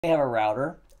We have a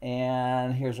router,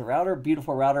 and here's a router,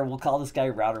 beautiful router. We'll call this guy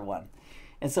router 1.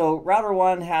 And so router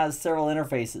 1 has several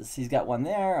interfaces. He's got one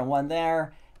there, and one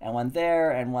there, and one there,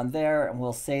 and one there, and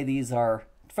we'll say these are,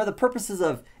 for the purposes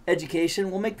of education,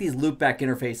 we'll make these loopback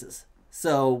interfaces.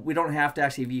 So we don't have to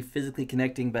actually be physically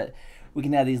connecting, but we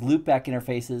can have these loopback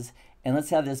interfaces. And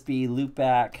let's have this be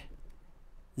loopback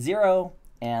 0,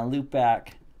 and loopback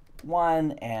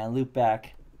 1, and loopback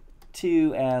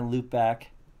 2, and loopback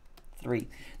 3.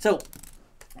 So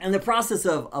in the process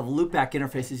of loopback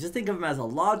interfaces, just think of them as a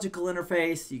logical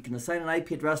interface. You can assign an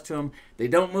IP address to them. They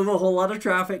don't move a whole lot of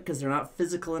traffic because they're not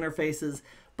physical interfaces,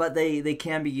 but they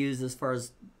can be used as far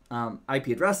as IP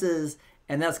addresses,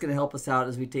 and that's going to help us out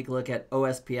as we take a look at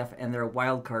OSPF and their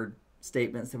wildcard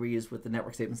statements that we use with the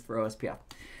network statements for OSPF.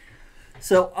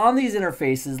 So on these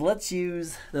interfaces, let's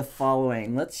use the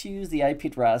following. Let's use the IP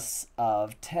address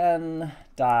of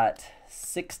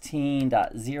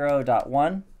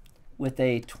 10.16.0.1 with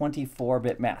a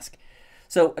 24-bit mask.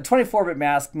 So a 24-bit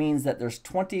mask means that there's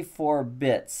 24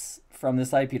 bits from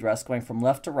this IP address going from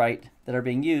left to right that are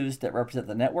being used that represent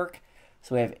the network.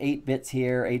 So we have 8 bits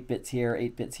here, 8 bits here,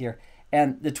 8 bits here.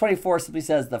 And the 24 simply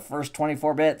says the first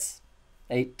 24 bits,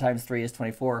 8 times 3 is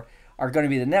 24, are going to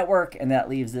be the network, and that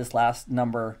leaves this last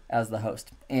number as the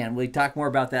host. And we talk more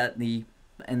about that in the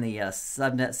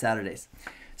subnet Saturdays.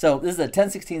 So this is a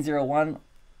 10.16.0.1,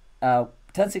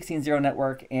 10.16.0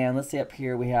 network, and let's say up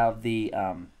here we have the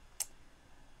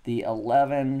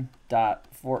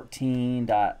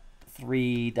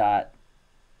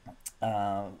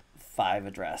 11.14.3.5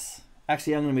 address.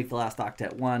 Actually, I'm going to make the last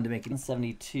octet 1 to make it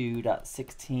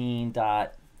 72.16.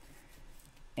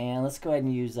 And let's go ahead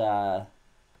and use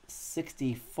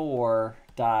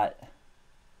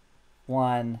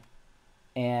 64.1,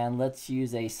 and let's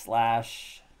use a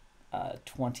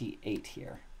 /28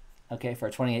 here, okay, for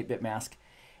a 28-bit mask.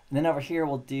 And then over here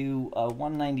we'll do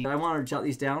 190. I want to jot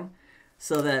these down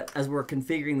so that as we're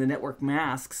configuring the network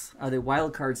masks, the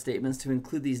wildcard statements to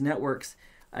include these networks,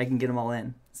 I can get them all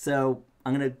in. So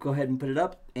I'm going to go ahead and put it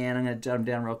up, and I'm going to jot them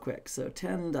down real quick. So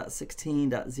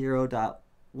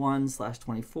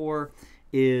 10.16.0.1/24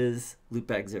 is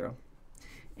loopback 0.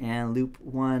 And loop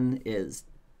 1 is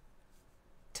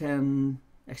 10,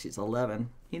 actually it's 11.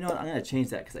 You know what, I'm going to change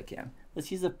that because I can. Let's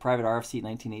use a private RFC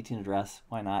 1918 address.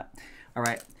 Why not? All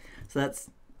right, so that's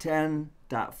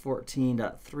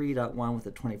 10.14.3.1 with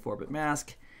a 24-bit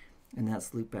mask, and that's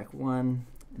loopback 1.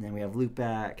 And then we have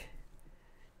loopback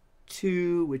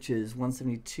 2, which is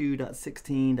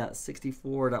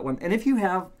 172.16.64.1. And if you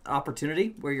have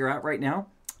opportunity where you're at right now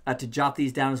to jot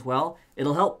these down as well,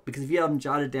 it'll help, because if you have them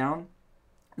jotted down,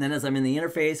 then as I'm in the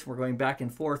interface, we're going back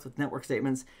and forth with network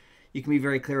statements, you can be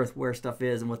very clear with where stuff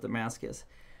is and what the mask is.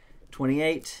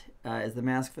 28 is the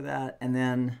mask for that, and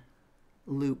then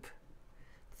loop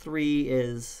 3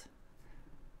 is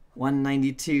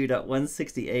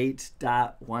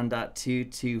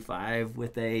 192.168.1.225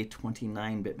 with a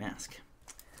 29-bit mask.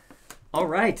 All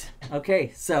right,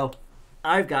 okay, so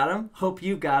I've got them. Hope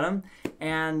you've got them.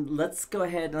 And let's go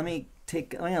ahead. I'm going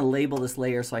to label this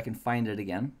layer so I can find it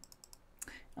again.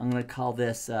 I'm going to call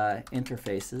this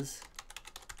interfaces.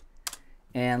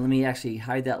 And let me actually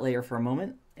hide that layer for a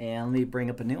moment, and let me bring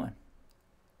up a new one.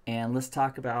 And let's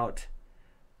talk about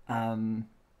how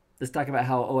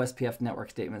OSPF network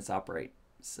statements operate.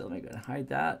 So let me go ahead and hide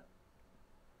that.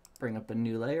 Bring up a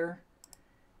new layer,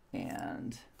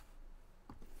 and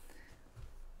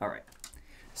all right.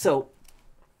 So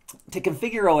to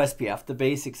configure OSPF, the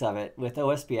basics of it with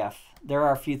OSPF, there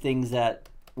are a few things that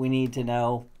we need to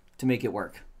know to make it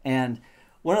work. And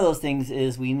one of those things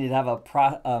is we need to have a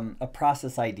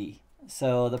process ID.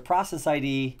 So the process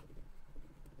ID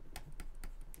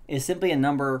is simply a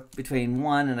number between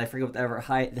 1 and I forget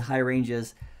what the high range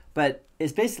is, but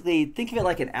it's basically, think of it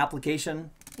like an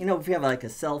application. You know, if you have like a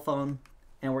cell phone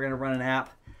and we're going to run an app,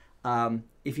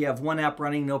 if you have one app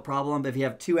running, no problem. But if you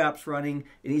have 2 apps running,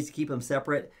 it needs to keep them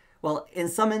separate. Well, in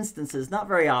some instances, not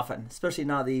very often, especially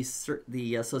not the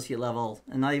associate level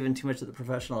and not even too much at the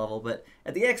professional level, but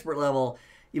at the expert level,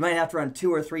 you might have to run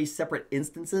 2 or 3 separate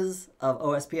instances of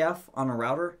OSPF on a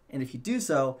router. And if you do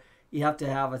so, you have to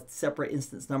have a separate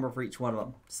instance number for each one of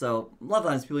them. So a lot of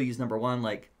times people use number 1,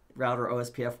 like router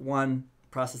OSPF 1,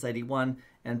 process ID 1,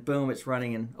 and boom, it's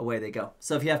running and away they go.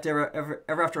 So if you have to ever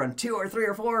have to run 2 or 3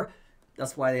 or 4,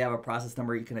 that's why they have a process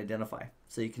number you can identify.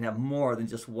 So you can have more than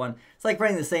just one. It's like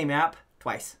running the same app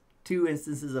twice. 2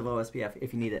 instances of OSPF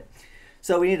if you need it.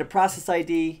 So we need a process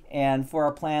ID, and for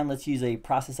our plan, let's use a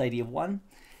process ID of 1.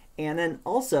 And then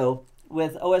also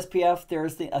with OSPF,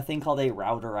 there's a thing called a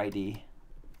router ID.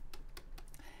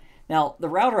 Now the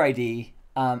router ID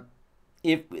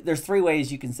if there's three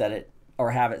ways you can set it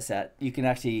or have it set. You can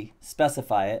actually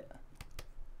specify it.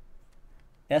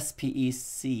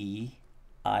 S-P-E-C-I-F-Y.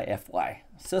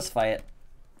 Specify it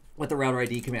with the router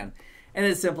ID command. And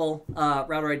it's simple.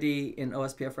 Router ID in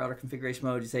OSPF router configuration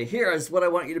mode, you say, here is what I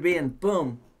want you to be, and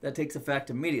boom, that takes effect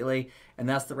immediately. And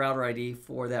that's the router ID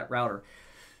for that router.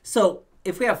 So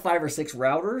if we have 5 or 6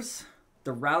 routers,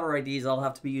 the router IDs all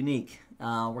have to be unique.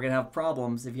 We're going to have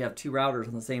problems if you have 2 routers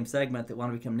on the same segment that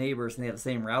want to become neighbors and they have the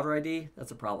same router ID.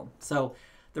 That's a problem. So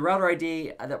the router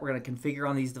ID that we're going to configure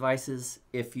on these devices,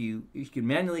 if you can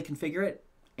manually configure it,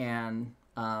 and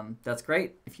that's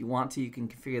great. If you want to, you can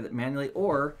configure that manually,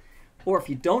 or if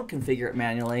you don't configure it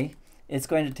manually, it's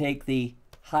going to take the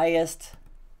highest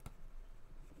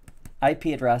IP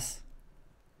address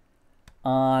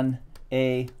on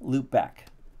a loopback.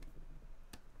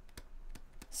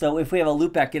 So if we have a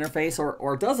loopback interface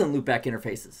or a dozen loopback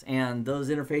interfaces, and those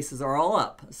interfaces are all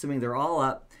up, assuming they're all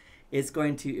up, it's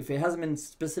going to, if it hasn't been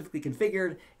specifically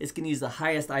configured, it's going to use the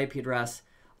highest IP address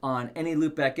on any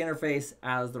loopback interface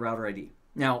as the router ID.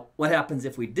 Now, what happens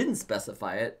if we didn't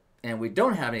specify it and we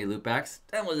don't have any loopbacks?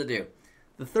 Then what does it do?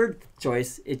 The third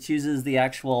choice, it chooses the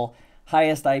actual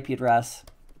highest IP address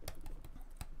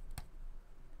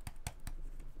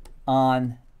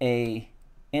on a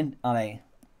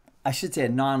I should say a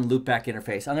non-loopback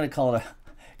interface. I'm going to call it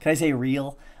can I say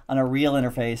real? On a real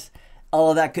interface.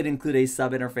 Although that could include a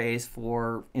sub-interface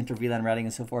for inter-VLAN routing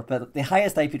and so forth. But the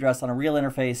highest IP address on a real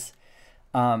interface,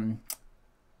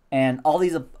 and all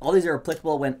these are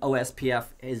applicable when OSPF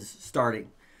is starting.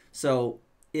 So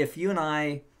if you and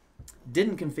I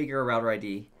didn't configure a router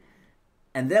ID,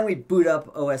 and then we boot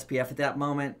up OSPF at that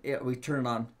moment, we turn it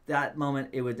on. That moment,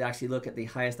 it would actually look at the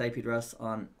highest IP address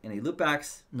on any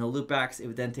loopbacks. No loopbacks. It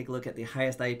would then take a look at the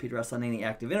highest IP address on any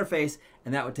active interface,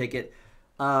 and that would take it.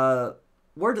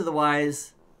 Word to the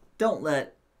wise, don't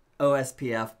let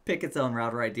OSPF pick its own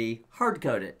router ID, hard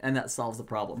code it, and that solves the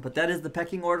problem. But that is the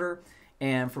pecking order,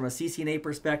 and from a CCNA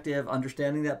perspective,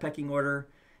 understanding that pecking order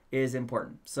is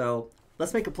important. So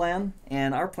let's make a plan,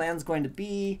 and our plan is going to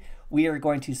be, we are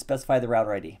going to specify the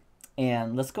router ID.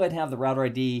 And let's go ahead and have the router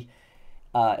ID,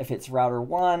 if it's router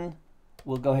 1,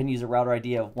 we'll go ahead and use a router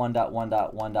ID of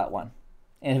 1.1.1.1.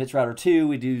 And if it's router 2,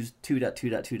 we do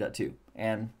 2.2.2.2.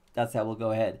 And that's how we'll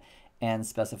go ahead and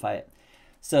specify it.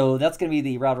 So that's going to be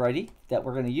the router ID that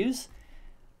we're going to use.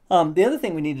 The other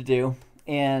thing we need to do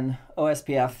in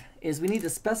OSPF is we need to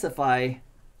specify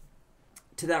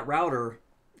to that router,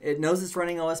 it knows it's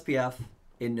running OSPF,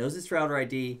 it knows its router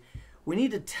ID. We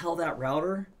need to tell that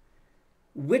router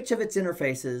which of its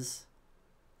interfaces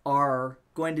are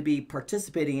going to be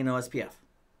participating in OSPF.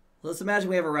 Let's imagine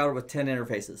we have a router with 10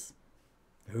 interfaces.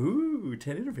 Ooh,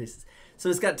 10 interfaces. So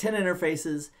it's got 10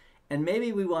 interfaces, and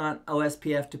maybe we want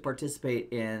OSPF to participate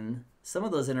in some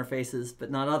of those interfaces,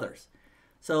 but not others.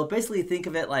 So basically think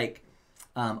of it like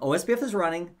OSPF is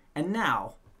running, and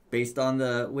now, based on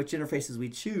which interfaces we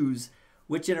choose,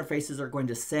 which interfaces are going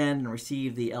to send and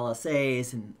receive the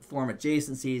LSAs and form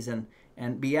adjacencies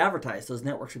and be advertised. Those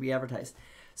networks should be advertised.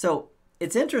 So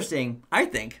it's interesting, I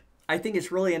think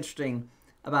it's really interesting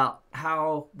about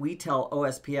how we tell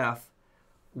OSPF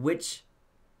which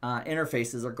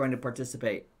interfaces are going to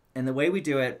participate. And the way we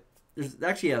do it, there's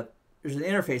actually there's an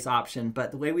interface option,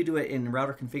 but the way we do it in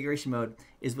router configuration mode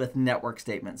is with network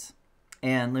statements.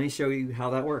 And let me show you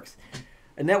how that works.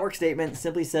 A network statement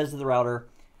simply says to the router,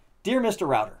 Dear Mr.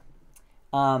 Router,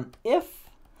 if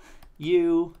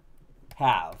you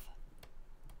have,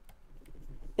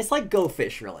 it's like go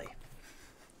fish, really.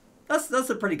 That's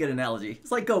a pretty good analogy.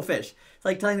 It's like go fish. It's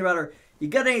like telling the router, you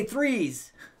got any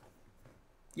threes?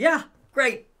 Yeah,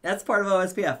 great. That's part of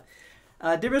OSPF.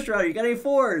 Dear Mr. Router, you got any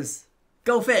fours?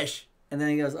 Go fish. And then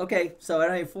he goes, okay, so I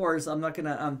don't have any fours. I'm not going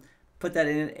to put that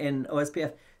in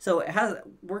OSPF. So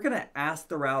we're going to ask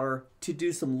the router to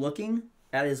do some looking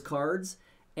at his cards.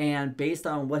 And based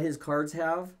on what his cards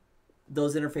have,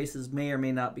 those interfaces may or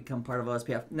may not become part of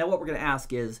OSPF. Now what we're going to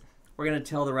ask is, we're going to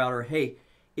tell the router, hey,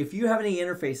 if you have any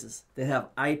interfaces that have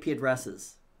IP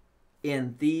addresses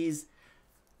in these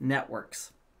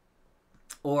networks,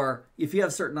 or if you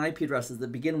have certain IP addresses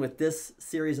that begin with this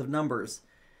series of numbers,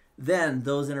 then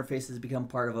those interfaces become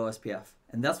part of OSPF.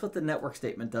 And that's what the network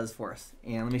statement does for us.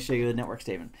 And let me show you the network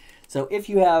statement. So if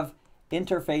you have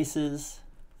interfaces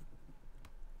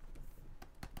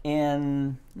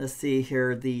in, let's see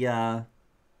here, the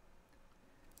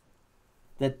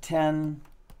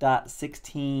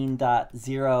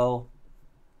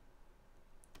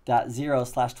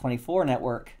 10.16.0.0/24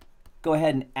 network, go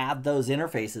ahead and add those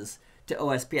interfaces to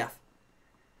OSPF.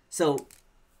 So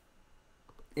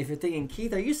if you're thinking,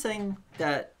 Keith, are you saying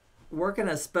that we're going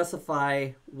to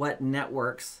specify what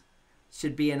networks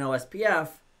should be in OSPF,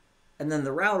 and then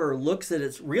the router looks at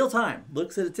its real time,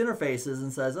 looks at its interfaces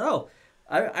and says, oh,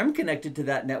 I'm connected to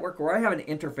that network, or I have an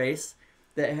interface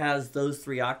that has those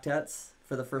 3 octets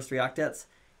for the first 3 octets.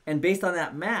 And based on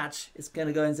that match, it's going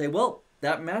to go and say, well,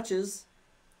 that matches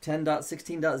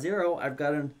 10.16.0. I've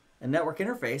got a network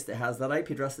interface that has that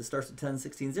IP address that starts at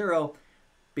 10.16.0.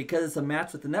 Because it's a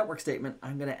match with the network statement,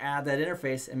 I'm going to add that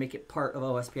interface and make it part of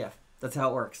OSPF. That's how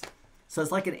it works. So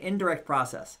it's like an indirect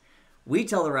process. We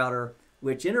tell the router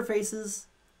which interfaces,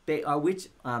 which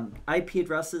IP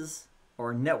addresses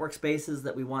or network spaces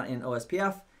that we want in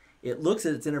OSPF. It looks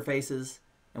at its interfaces,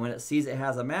 and when it sees it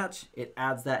has a match, it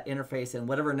adds that interface and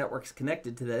whatever network's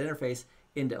connected to that interface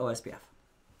into OSPF.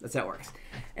 That's how it works.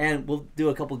 And we'll do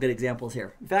a couple good examples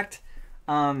here. In fact,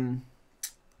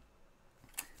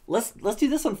 let's do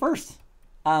this one first.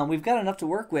 We've got enough to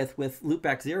work with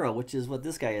loopback 0, which is what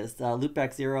this guy is.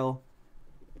 Loopback 0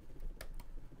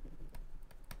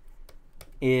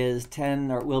 is 10,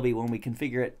 or will be when we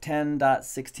configure it,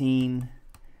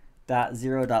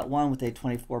 10.16.0.1 with a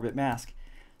 24-bit mask.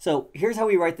 So here's how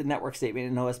we write the network statement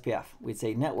in OSPF. We'd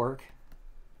say network.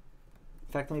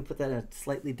 In fact, let me put that in a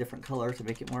slightly different color to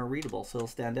make it more readable so it'll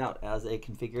stand out as a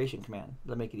configuration command.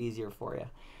 That'll make it easier for you.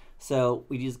 So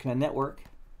we use the command network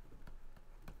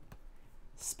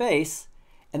space,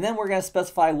 and then we're going to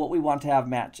specify what we want to have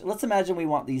match. Let's imagine we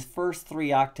want these first 3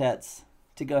 octets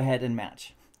to go ahead and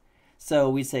match.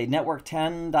 So we say network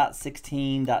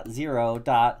 10.16.0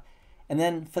 dot, and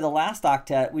then for the last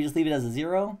octet, we just leave it as a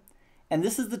 0. And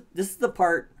this is the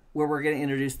part where we're going to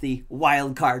introduce the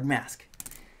wildcard mask.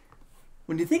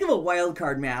 When you think of a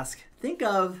wildcard mask, think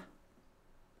of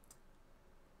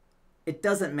it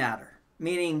doesn't matter,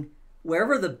 meaning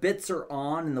wherever the bits are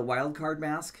on in the wildcard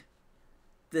mask,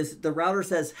 the router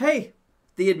says, hey,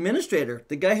 the administrator,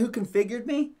 the guy who configured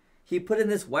me, he put in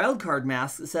this wildcard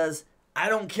mask that says, I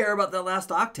don't care about that last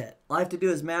octet. All I have to do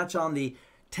is match on the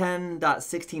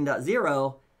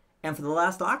 10.16.0, and for the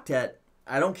last octet,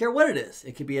 I don't care what it is.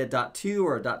 It could be a .2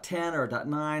 or a .10 or a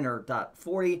 .9 or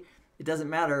 .40. It doesn't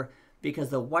matter because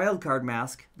the wildcard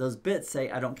mask, those bits say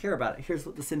I don't care about it. Here's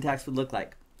what the syntax would look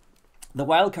like. The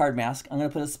wildcard mask, I'm going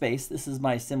to put a space. This is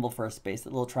my symbol for a space,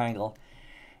 that little triangle.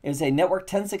 It would say network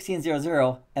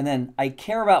 10.16.0.0, and then I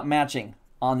care about matching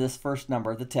on this first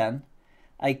number, the 10.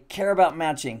 I care about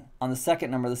matching on the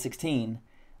second number, the 16.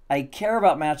 I care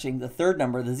about matching the third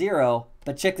number, the 0.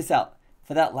 But check this out.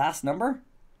 For that last number,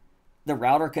 the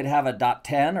router could have a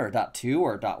 .10 or a .2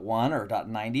 or a .1 or a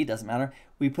 .90, doesn't matter.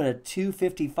 We put a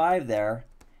 255 there,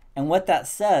 and what that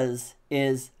says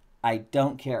is I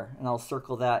don't care, and I'll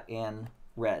circle that in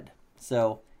red.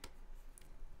 So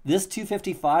this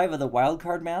 255 of the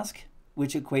wildcard mask,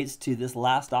 which equates to this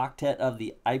last octet of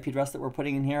the IP address that we're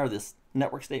putting in here, or this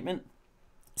network statement,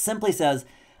 simply says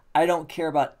I don't care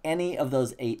about any of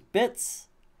those 8 bits.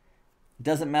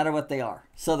 Doesn't matter what they are.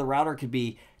 So the router could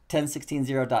be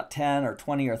 10.16.0.10 or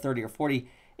 20 or 30 or 40.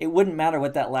 It wouldn't matter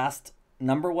what that last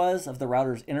number was of the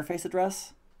router's interface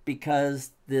address,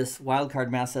 because this wildcard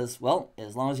mask says, well,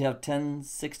 as long as you have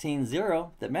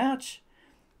 10.16.0 that match,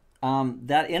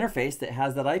 that interface that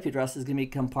has that IP address is going to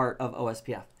become part of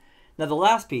OSPF. Now the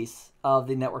last piece of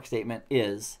the network statement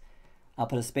is, I'll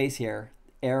put a space here,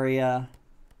 area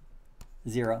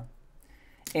 0.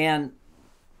 And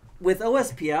with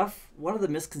OSPF, one of the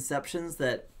misconceptions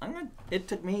that it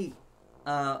took me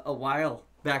a while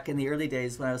back in the early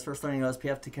days when I was first learning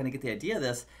OSPF to kind of get the idea of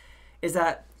this, is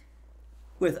that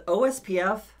with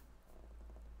OSPF,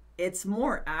 it's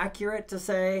more accurate to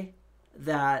say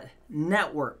that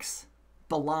networks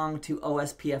belong to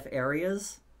OSPF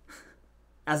areas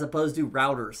as opposed to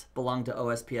routers belong to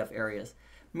OSPF areas.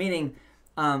 Meaning,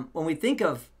 when we think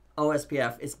of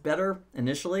OSPF, it's better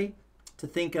initially to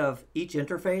think of each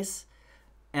interface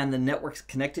and the networks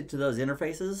connected to those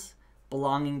interfaces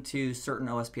belonging to certain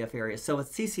OSPF areas. So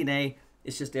with CCNA,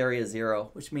 it's just area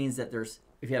 0, which means that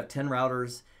if you have 10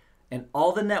 routers and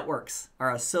all the networks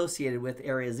are associated with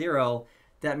area 0,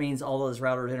 that means all those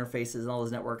router interfaces and all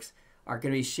those networks are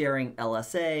going to be sharing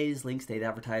LSAs, link state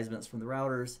advertisements from the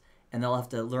routers, and they'll have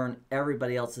to learn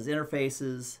everybody else's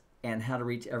interfaces and how to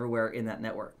reach everywhere in that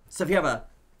network. So if you have a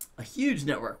huge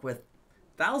network with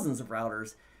thousands of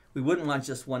routers, we wouldn't want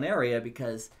just one area,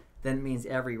 because then it means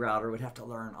every router would have to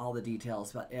learn all the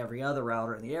details about every other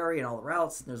router in the area and all the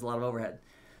routes, and there's a lot of overhead.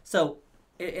 So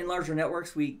in larger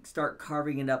networks, we start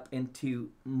carving it up into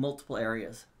multiple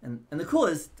areas. And the cool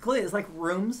thing is like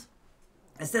rooms.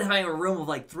 Instead of having a room of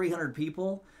like 300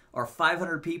 people or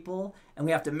 500 people, and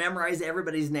we have to memorize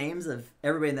everybody's names of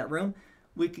everybody in that room,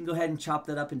 we can go ahead and chop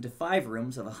that up into 5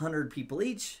 rooms of 100 people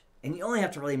each, And you only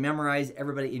have to really memorize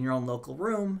everybody in your own local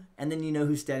room, and then you know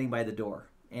who's standing by the door.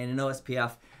 And in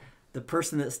OSPF, the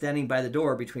person that's standing by the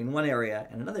door between one area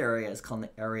and another area is called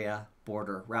the area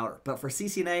border router. But for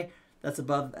CCNA, that's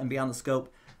above and beyond the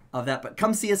scope of that. But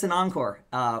come see us in Encore.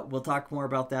 We'll talk more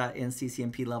about that in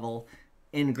CCNP level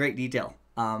in great detail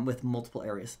with multiple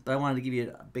areas. But I wanted to give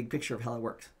you a big picture of how it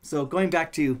works. So going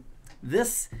back to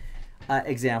this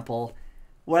example,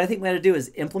 what I think we ought to do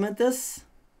is implement this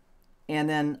and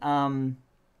then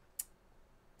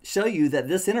show you that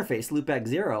this interface, loopback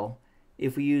 0,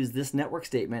 if we use this network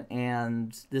statement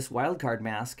and this wildcard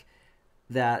mask,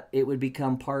 that it would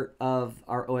become part of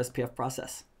our OSPF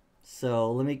process.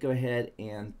 So let me go ahead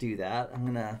and do that.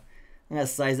 I'm gonna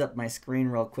size up my screen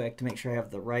real quick to make sure I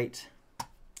have the right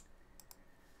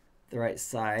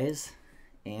size,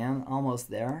 and almost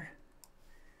there.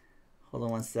 Hold on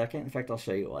one second. In fact, I'll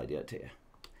show you while I do it to you.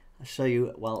 I'll show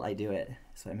you while I do it.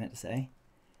 That's what I meant to say.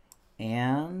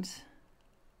 And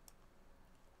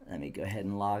let me go ahead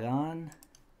and log on.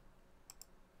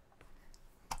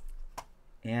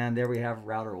 And there we have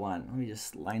router 1. Let me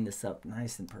just line this up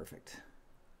nice and perfect.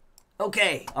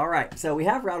 Okay, all right, so we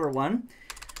have router 1.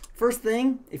 First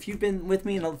thing, if you've been with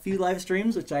me in a few live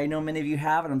streams, which I know many of you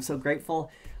have, and I'm so grateful,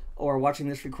 or watching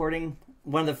this recording,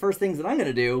 one of the first things that I'm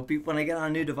gonna do when I get on a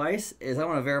new device is I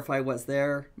wanna verify what's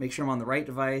there, make sure I'm on the right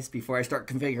device before I start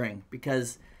configuring,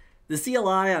 because the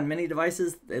CLI on many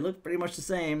devices, they look pretty much the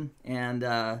same, and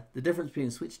the difference between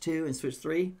switch 2 and switch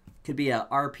 3 could be a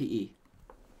RPE.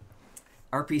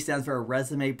 RP stands for a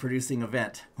resume producing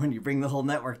event, when you bring the whole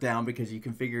network down because you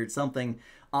configured something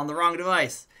on the wrong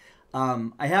device.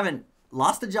 I haven't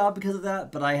lost a job because of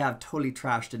that, but I have totally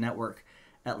trashed a network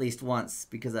at least once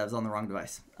because I was on the wrong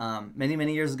device. Many,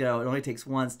 many years ago. It only takes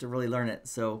once to really learn it.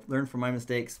 So learn from my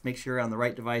mistakes, make sure you're on the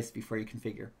right device before you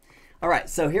configure. All right,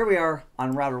 so here we are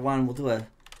on router 1. We'll do a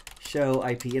show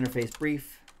IP interface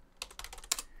brief.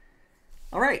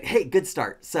 All right, hey, good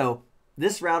start. So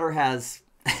this router has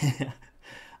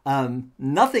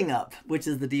nothing up, which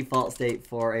is the default state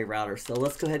for a router. So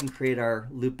let's go ahead and create our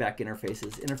loopback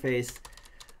interfaces. Interface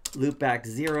loopback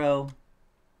 0.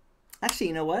 Actually,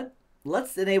 you know what?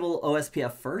 Let's enable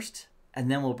OSPF first,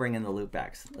 and then we'll bring in the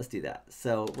loopbacks. Let's do that.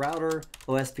 So router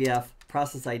OSPF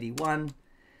process ID 1.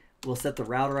 We'll set the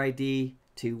router ID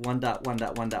to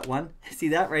 1.1.1.1. See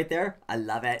that right there? I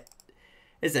love it.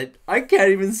 It said, I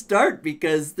can't even start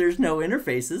because there's no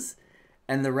interfaces.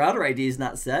 And the router ID is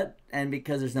not set, and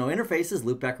because there's no interfaces,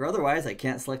 loopback or otherwise, I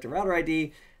can't select a router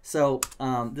ID. So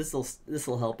this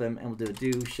will help him, and we'll do a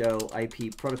do show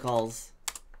IP protocols,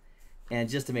 and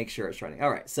just to make sure it's running.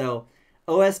 All right, so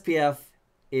OSPF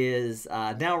is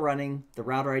now running. The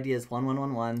router ID is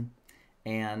 1111,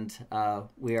 and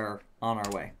we are on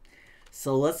our way.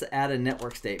 So let's add a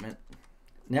network statement,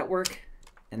 network,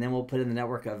 and then we'll put in the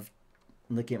network of,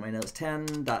 I'm looking at my notes,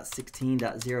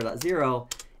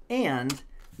 10.16.0.0. And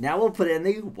now we'll put in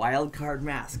the wildcard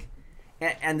mask.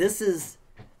 And this is,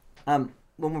 when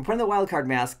we're putting the wildcard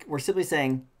mask, we're simply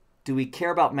saying, do we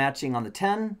care about matching on the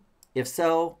 10? If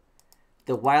so,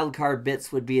 the wildcard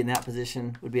bits would be in that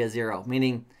position, would be a 0,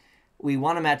 meaning we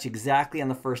want to match exactly on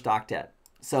the first octet.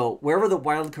 So wherever the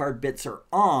wildcard bits are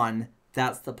on,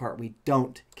 that's the part we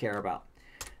don't care about.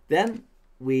 Then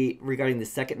regarding the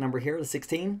second number here, the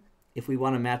 16, if we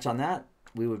want to match on that,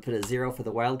 we would put a 0 for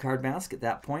the wildcard mask at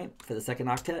that point for the second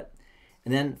octet.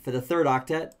 And then for the third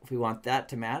octet, if we want that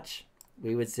to match,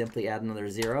 we would simply add another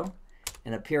 0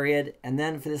 and a period. And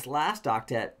then for this last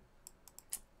octet,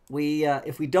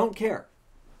 if we don't care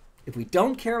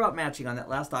about matching on that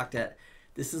last octet,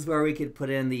 this is where we could put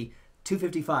in the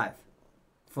 255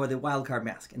 for the wildcard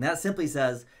mask. And that simply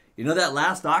says, you know that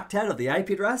last octet of the IP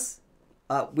address?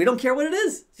 We don't care what it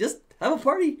is. Just have a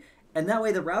party. And that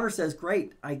way the router says,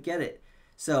 great, I get it.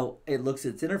 So it looks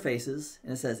at its interfaces,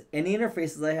 and it says, any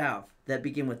interfaces I have that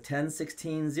begin with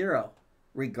 10.16.0,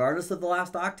 regardless of the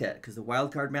last octet, because the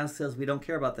wildcard mask says we don't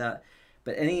care about that,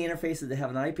 but any interfaces that have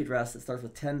an IP address that starts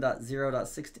with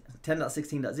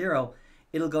 10.16.0,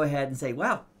 it'll go ahead and say,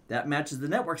 wow, that matches the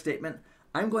network statement.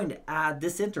 I'm going to add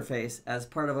this interface as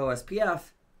part of OSPF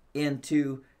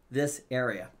into this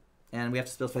area. And we have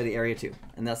to specify the area too,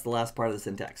 and that's the last part of the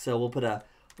syntax. So we'll put a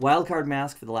wildcard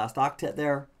mask for the last octet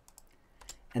there,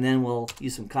 and then we'll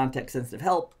use some context-sensitive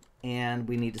help, and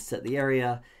we need to set the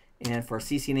area. And for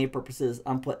CCNA purposes,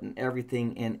 I'm putting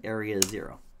everything in area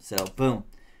 0. So boom,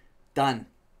 done.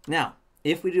 Now,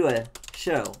 if we do a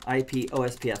show IP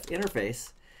OSPF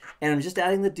interface, and I'm just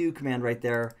adding the do command right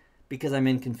there because I'm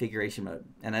in configuration mode,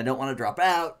 and I don't want to drop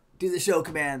out, do the show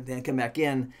command, then come back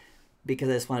in because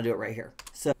I just want to do it right here.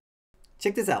 So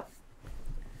check this out.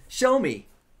 Show me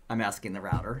I'm asking the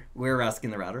router. We're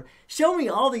asking the router. Show me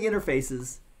all the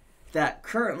interfaces that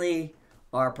currently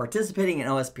are participating in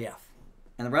OSPF.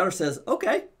 And the router says,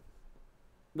 okay,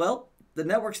 well, the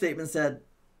network statement said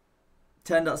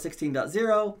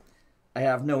 10.16.0. I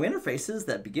have no interfaces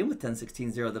that begin with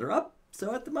 10.16.0 that are up.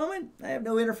 So at the moment, I have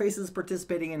no interfaces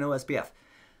participating in OSPF.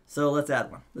 So let's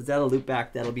add one. Let's add a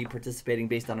loopback that'll be participating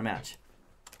based on a match.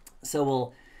 So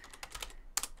we'll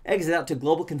exit out to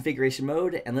global configuration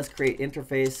mode, and let's create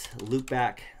interface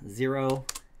loopback 0,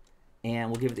 and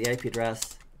we'll give it the IP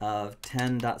address of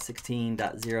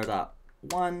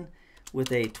 10.16.0.1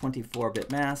 with a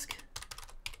 24-bit mask.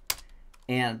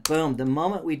 And boom, the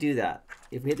moment we do that,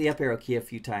 if we hit the up arrow key a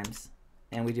few times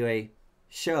and we do a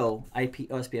show IP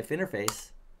OSPF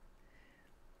interface,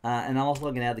 and I'm also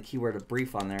going to add the keyword of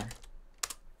brief on there,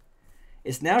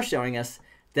 it's now showing us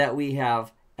that we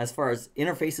have, as far as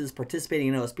interfaces participating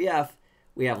in OSPF,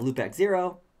 we have loopback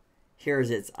 0.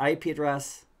 Here's its IP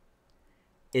address.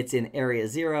 It's in area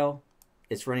 0.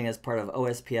 It's running as part of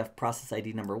OSPF process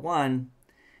ID number 1.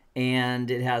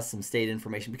 And it has some state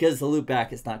information. Because it's a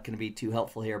loopback, it's not going to be too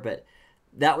helpful here, but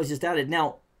that was just added.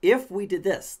 Now, if we did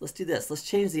this, let's do this. Let's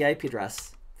change the IP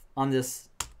address on this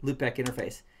loopback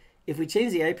interface. If we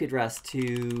change the IP address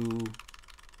to,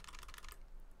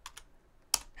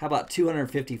 how about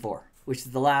 254, which is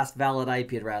the last valid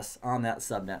IP address on that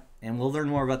subnet. And we'll learn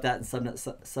more about that in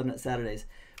Subnet Saturdays.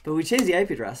 But we change the IP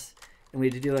address, and we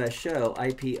do a show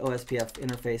IP OSPF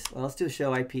interface. Well, let's do a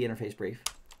show IP interface brief.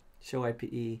 Show IP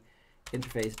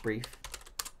interface brief.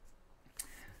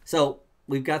 So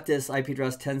we've got this IP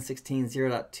address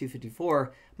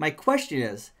 10.16.0.254. My question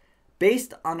is,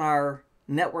 based on our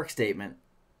network statement,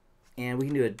 and we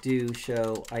can do a do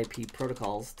show IP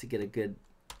protocols to get a good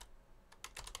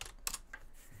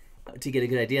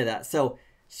idea of that. So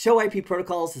show IP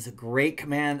protocols is a great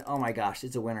command. Oh my gosh,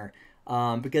 it's a winner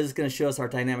because it's going to show us our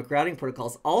dynamic routing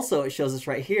protocols. Also, it shows us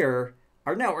right here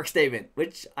our network statement,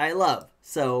 which I love.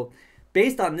 So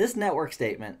based on this network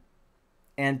statement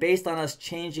and based on us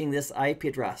changing this IP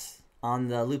address on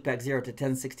the loopback 0 to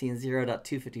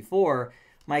 10.16.0.254,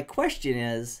 my question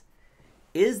is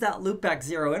that loopback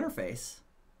 0 interface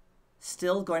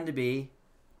still going to be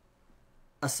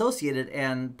associated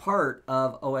and part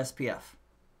of OSPF?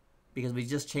 Because we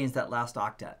just changed that last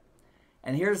octet.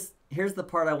 And here's the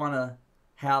part I want to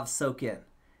have soak in.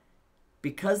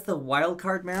 Because the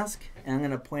wildcard mask, and I'm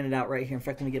going to point it out right here. In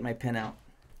fact, let me get my pen out.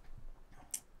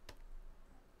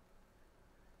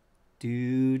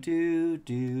 Here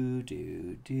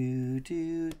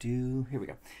we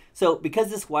go. So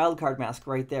because this wildcard mask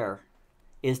right there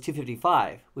is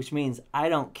 255, which means I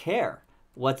don't care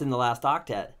what's in the last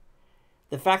octet,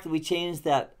 the fact that we changed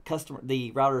that the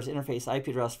router's interface IP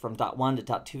address from .1 to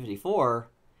 .254,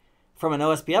 from an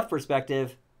OSPF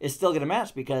perspective, is still going to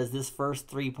match because this first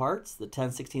 3 parts, the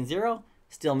 10.16.0,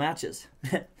 still matches.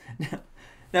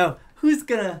 Now, who is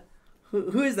that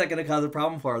going to cause a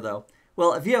problem for, though?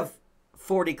 Well, if you have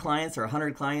 40 clients or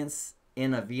 100 clients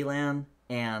in a VLAN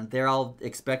and they're all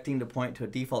expecting to point to a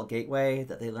default gateway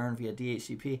that they learn via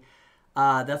DHCP,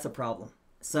 that's a problem.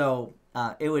 So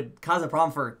it would cause a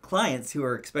problem for clients who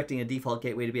are expecting a default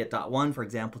gateway to be at .1, for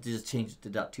example, to just change it to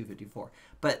 .254.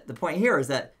 But the point here is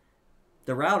that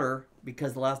the router,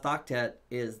 because the last octet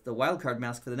is the wildcard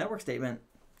mask for the network statement,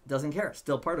 doesn't care. It's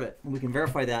still part of it. And we can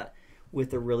verify that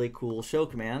with a really cool show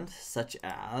command, such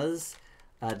as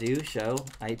do show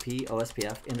IP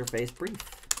OSPF interface brief.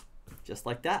 Just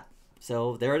like that.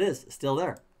 So there it is. It's still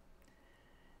there.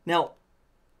 Now,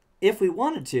 if we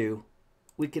wanted to,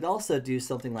 we could also do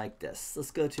something like this. Let's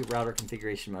go to router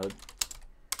configuration mode.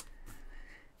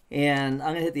 And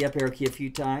I'm going to hit the up arrow key a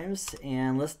few times.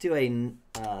 And let's do a,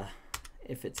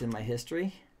 if it's in my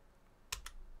history.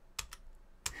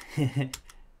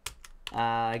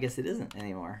 I guess it isn't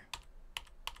anymore.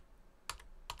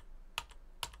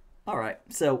 All right,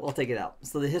 so we'll take it out.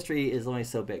 So the history is only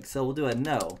so big. So we'll do a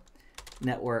no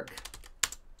network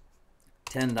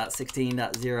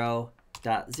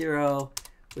 10.16.0.0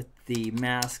 with the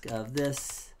mask of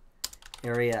this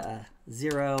area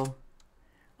 0.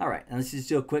 All right, and let's just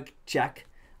do a quick check.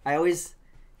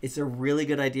 It's a really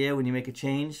good idea when you make a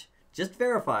change, just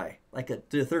verify, like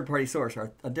to a third-party source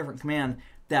or a different command,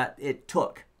 that it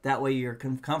took. That way you're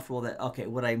comfortable that, okay,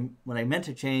 what I meant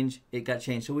to change, it got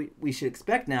changed. So we should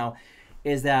expect now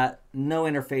is that no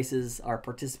interfaces are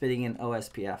participating in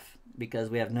OSPF because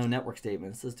we have no network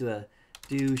statements. Let's do a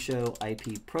do show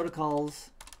IP protocols.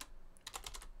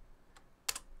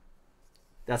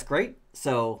 That's great.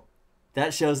 So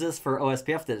that shows us for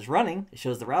OSPF that it's running. It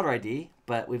shows the router ID,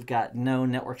 but we've got no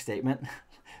network statement.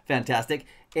 fantastic.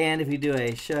 And if we do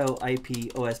a show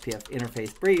IP OSPF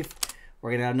interface brief,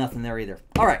 we're going to have nothing there either.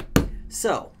 All right,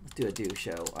 so let's do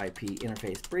show IP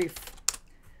interface brief.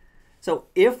 So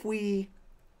if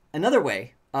another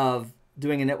way of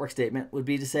doing a network statement would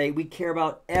be to say we care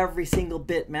about every single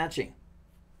bit matching.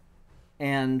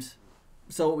 And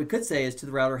so what we could say is to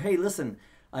the router, hey, listen,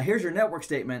 here's your network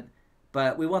statement,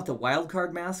 but we want the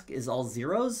wildcard mask is all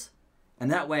zeros. And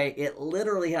that way it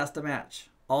literally has to match.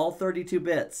 All 32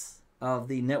 bits of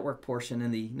the network portion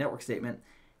in the network statement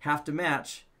have to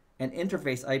match an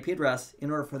interface IP address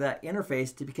in order for that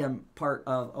interface to become part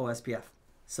of OSPF.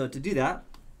 So to do that,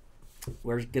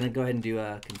 we're going to go ahead and do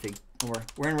a config.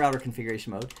 We're in router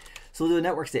configuration mode. So we'll do a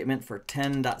network statement for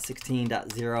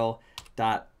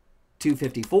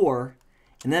 10.16.0.254.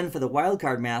 And then for the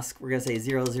wildcard mask, we're going to say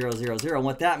 0000. And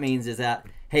what that means is that,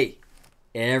 hey,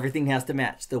 everything has to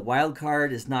match. The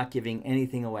wildcard is not giving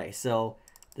anything away. So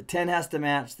the 10 has to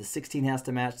match, the 16 has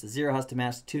to match, the 0 has to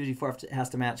match, the 254 has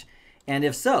to match. And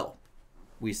if so,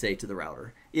 we say to the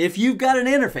router, if you've got an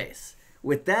interface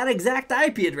with that exact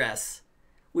IP address,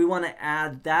 we want to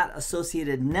add that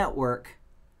associated network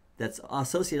that's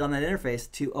associated on that interface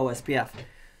to OSPF.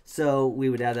 So we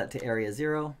would add that to area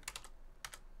 0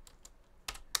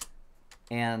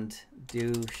 and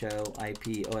do show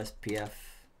IP OSPF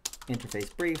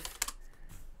interface brief,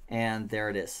 and there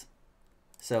it is.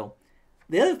 So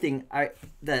the other thing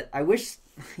that I wish,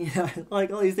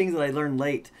 like all these things that I learned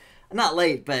late, not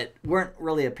late, but weren't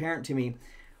really apparent to me,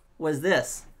 was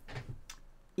this.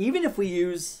 Even if we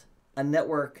use a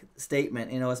network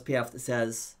statement in OSPF that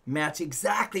says match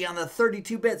exactly on the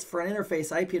 32 bits for an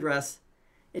interface IP address,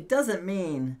 it doesn't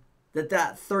mean that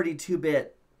that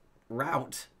 32-bit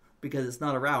route, because it's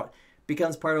not a route,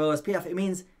 becomes part of OSPF. It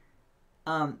means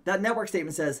that network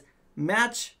statement says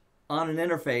match on an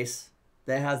interface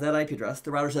that has that IP address.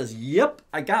 The router says, yep,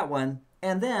 I got one.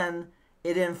 And then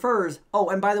it infers, oh,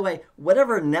 and by the way,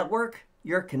 whatever network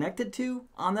you're connected to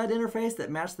on that interface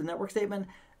that matched the network statement,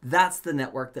 that's the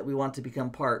network that we want to become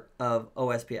part of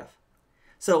OSPF.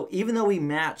 So even though we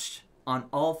matched on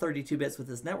all 32 bits with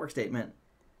this network statement,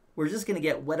 we're just going to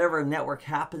get whatever network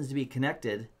happens to be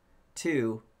connected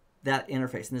to that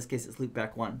interface. In this case, it's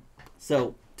loopback 1.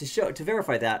 So to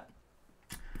verify that,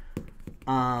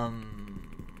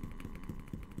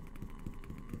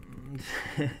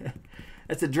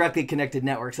 it's a directly connected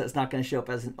network, so it's not going to show up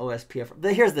as an OSPF.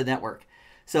 But here's the network.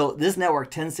 So this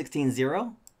network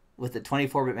 10.16.0 with the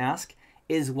 24-bit mask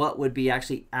is what would be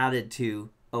actually added to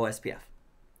OSPF.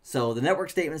 So the network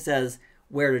statement says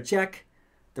where to check.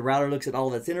 The router looks at all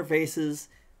of its interfaces,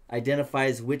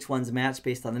 identifies which ones match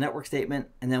based on the network statement,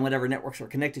 and then whatever networks are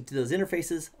connected to those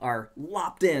interfaces are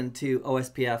lopped into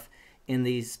OSPF in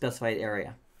the specified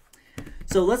area.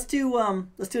 So let's do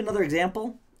another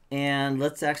example, and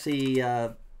let's actually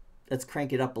let's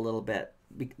crank it up a little bit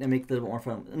and make it a little bit more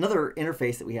fun. Another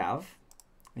interface that we have.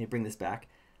 Let me bring this back.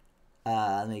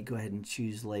 Let me go ahead and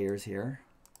choose layers here.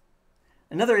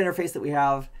 Another interface that we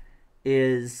have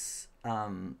is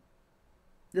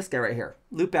this guy right here,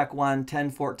 loopback 1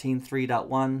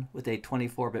 10.14.3.1 with a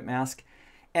 24-bit mask.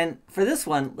 And for this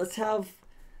one, let's have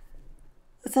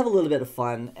a little bit of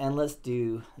fun, and let's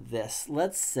do this.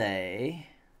 Let's say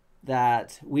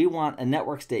that we want a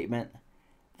network statement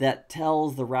that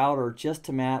tells the router just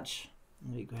to match.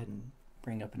 Let me go ahead and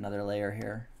bring up another layer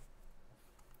here.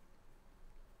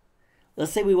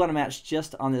 Let's say we want to match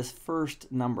just on this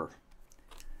first number.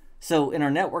 So in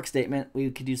our network statement, we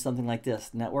could do something like this.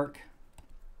 Network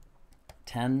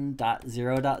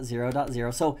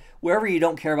 10.0.0.0. So wherever you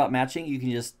don't care about matching, you can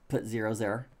just put zeros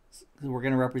there. So we're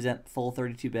going to represent full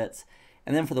 32 bits.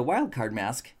 And then for the wildcard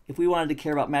mask, if we wanted to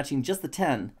care about matching just the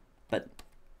 10, but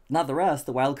not the rest,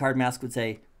 the wildcard mask would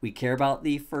say, we care about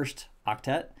the first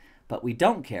octet, but we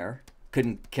don't care,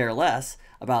 couldn't care less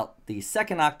about the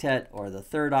second octet or the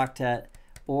third octet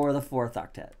or the fourth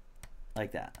octet,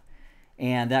 like that.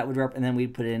 And that would and then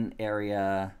we'd put in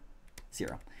area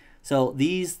 0. So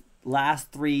these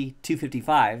last three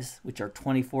 255s, which are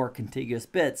 24 contiguous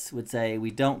bits, would say we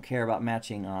don't care about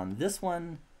matching on this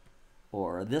one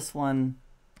or this one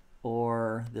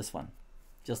or this one,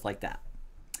 just like that.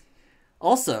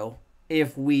 Also,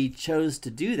 if we chose to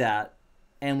do that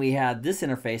and we had this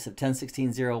interface of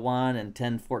 10.16.0.1 and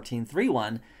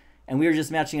 10.14.3.1 and we were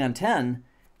just matching on 10,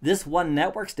 this one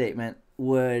network statement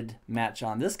would match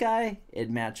on this guy,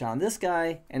 it'd match on this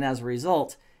guy, and as a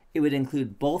result, it would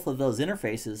include both of those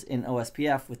interfaces in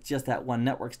OSPF with just that one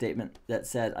network statement that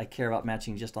said, I care about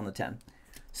matching just on the 10.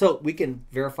 So we can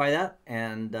verify that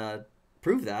and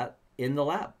prove that in the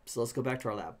lab. So let's go back to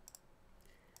our lab.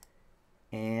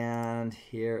 And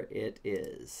here it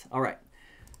is. All right.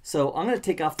 So I'm going to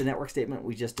take off the network statement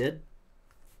we just did.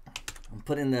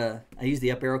 I use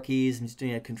the up arrow keys. I'm just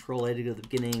doing a control A to go to the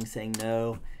beginning, saying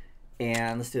no.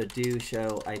 And let's do a do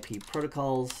show IP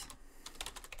protocols.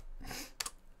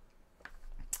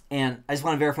 And I just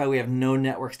want to verify we have no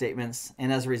network statements.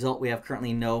 And as a result, we have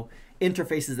currently no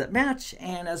interfaces that match.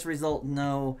 And as a result,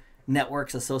 no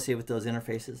networks associated with those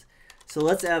interfaces. So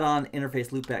let's add on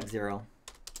interface loopback 0.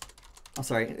 I'm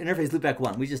sorry, interface loopback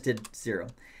 1. We just did 0.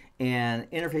 And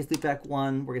interface loopback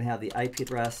 1, we're going to have the IP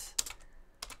address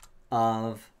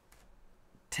of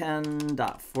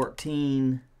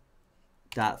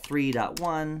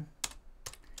 10.14.3.1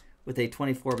 with a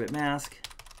 24-bit mask.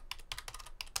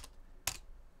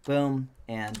 Boom,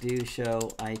 and do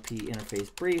show IP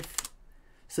interface brief.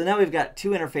 So now we've got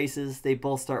two interfaces. They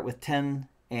both start with 10,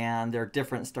 and they're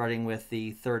different starting with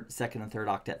the second and third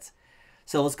octets.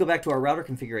 So let's go back to our router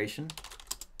configuration.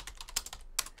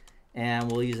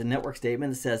 And we'll use a network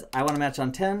statement that says, I want to match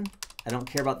on 10. I don't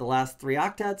care about the last 3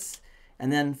 octets. And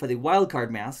then for the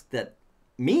wildcard mask, that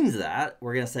means that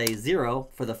we're going to say 0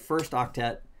 for the first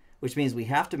octet, which means we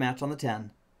have to match on the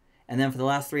 10. And then for the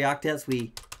last 3 octets,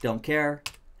 we don't care.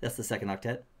 That's the second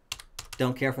octet.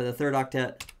 Don't care for the third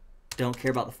octet. Don't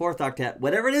care about the fourth octet.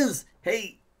 Whatever it is,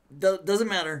 hey, doesn't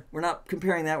matter. We're not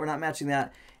comparing that. We're not matching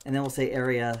that. And then we'll say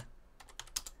area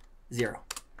 0.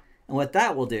 And what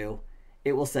that will do,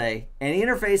 it will say any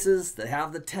interfaces that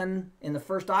have the 10 in the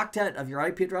first octet of your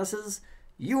IP addresses,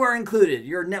 you are included.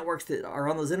 Your networks that are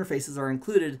on those interfaces are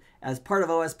included as part of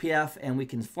OSPF, and we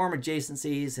can form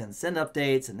adjacencies and send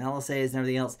updates and LSAs and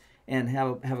everything else and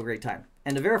have a great time.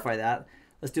 And to verify that,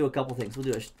 let's do a couple things. We'll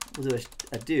do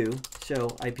a do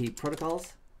show IP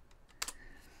protocols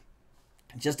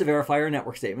just to verify our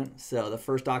network statement. So the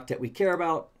first octet we care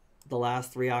about, the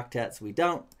last 3 octets we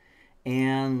don't.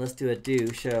 And let's do a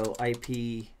do show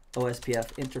IP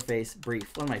OSPF interface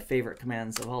brief, one of my favorite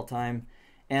commands of all time.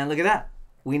 And look at that.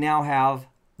 We now have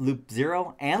loop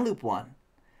 0 and loop 1.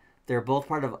 They're both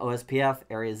part of OSPF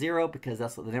area 0 because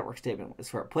that's what the network statement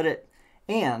is where it put it.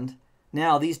 And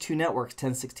now these two networks,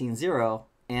 10.16.0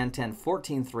 and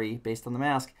 10.14.3, based on the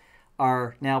mask,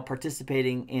 are now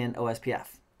participating in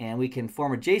OSPF. And we can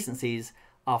form adjacencies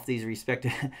off these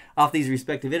respective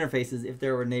interfaces if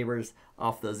there were neighbors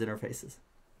off those interfaces.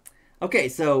 Okay,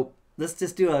 so let's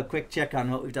just do a quick check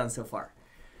on what we've done so far.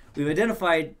 We've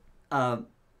identified when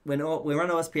we run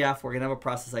OSPF, we're going to have a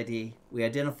process ID. We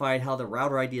identified how the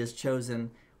router ID is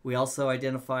chosen. We also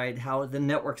identified how the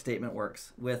network statement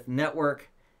works with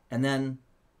network and then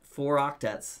 4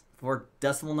 octets, 4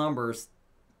 decimal numbers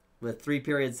with 3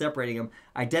 periods separating them,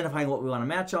 identifying what we want to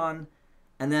match on,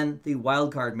 and then the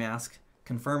wildcard mask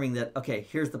confirming that, okay,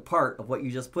 here's the part of what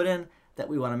you just put in that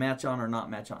we want to match on or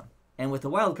not match on. And with the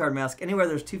wildcard mask, anywhere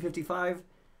there's 255,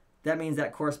 that means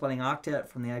that corresponding octet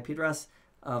from the IP address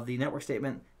of the network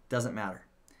statement doesn't matter.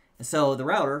 And so the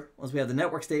router, once we have the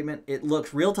network statement, it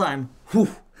looks real time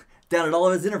down at all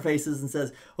of its interfaces and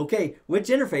says, okay, which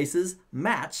interfaces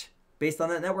match based on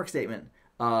that network statement?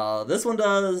 This one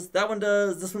does, that one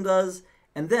does, this one does.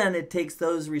 And then it takes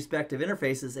those respective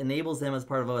interfaces, enables them as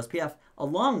part of OSPF,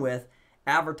 along with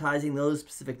advertising those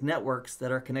specific networks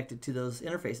that are connected to those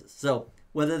interfaces. So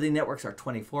whether the networks are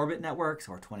 24-bit networks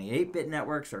or 28-bit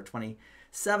networks or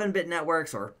 27-bit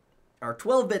networks or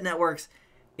 12-bit networks,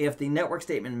 if the network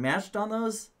statement matched on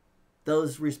those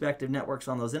respective networks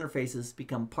on those interfaces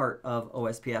become part of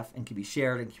OSPF and can be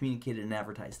shared and communicated and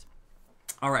advertised.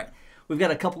 All right, we've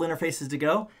got a couple interfaces to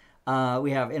go.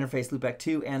 We have interface loopback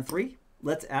 2 and 3.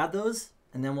 Let's add those,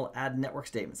 and then we'll add network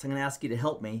statements. I'm going to ask you to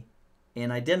help me in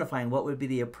identifying what would be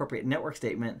the appropriate network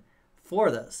statement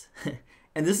for those.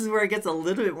 And this is where it gets a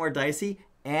little bit more dicey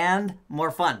and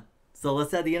more fun. So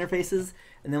let's add the interfaces,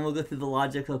 and then we'll go through the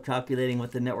logic of calculating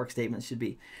what the network statement should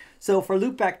be. So for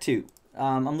loopback 2,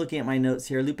 I'm looking at my notes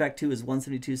here. Loopback 2 is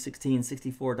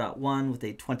 172.16.64.1 with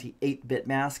a 28-bit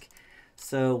mask.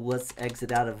 So let's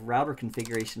exit out of router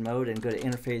configuration mode and go to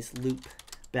interface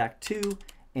loopback 2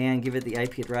 and give it the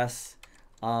IP address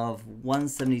of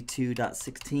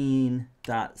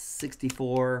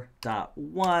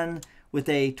 172.16.64.1 with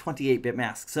a 28-bit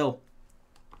mask. So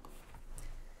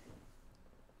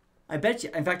I bet you,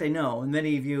 in fact I know, and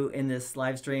many of you in this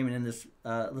live stream and in this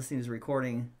listening to this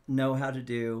recording know how to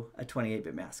do a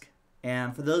 28-bit mask.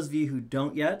 And for those of you who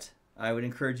don't yet, I would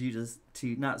encourage you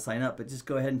to not sign up, but just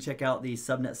go ahead and check out the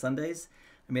Subnet Sundays.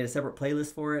 I made a separate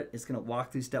playlist for it. It's going to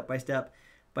walk through step by step.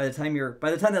 By the time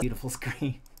that beautiful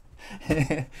screen,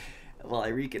 while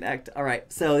I reconnect. All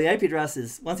right, so the IP address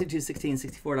is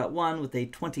 172.16.64.1 with a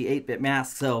 28-bit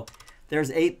mask. So there's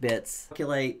 8 bits.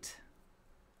 Calculate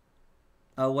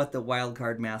what the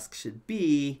wildcard mask should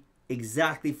be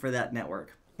exactly for that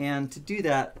network. And to do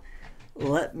that,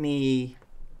 let me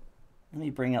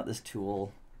bring out this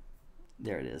tool.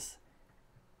 There it is.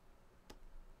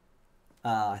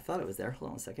 I thought it was there.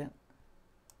 Hold on a second.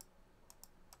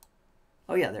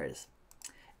 Oh yeah, there it is.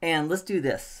 And let's do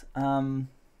this.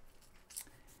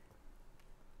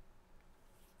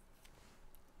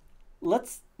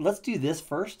 Let's do this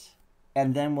first,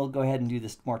 and then we'll go ahead and do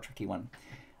this more tricky one.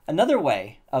 Another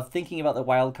way of thinking about the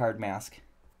wildcard mask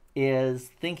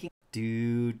is thinking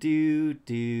do.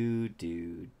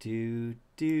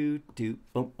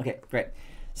 Boom. Okay, great.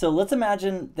 So let's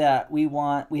imagine that we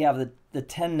have the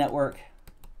 10 network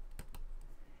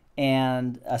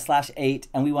and a /8,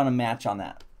 and we want to match on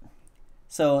that.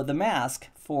 So the mask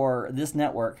for this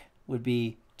network would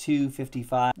be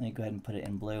 255. Let me go ahead and put it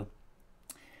in blue.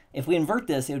 If we invert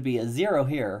this, it would be a 0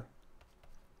 here,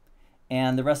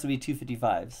 and the rest would be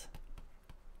 255s.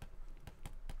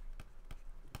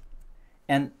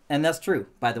 And that's true,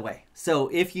 by the way. So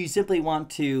if you simply want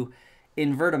to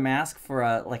invert a mask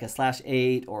for like a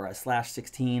 /8 or a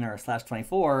 /16 or a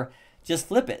 /24, just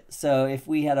flip it. So if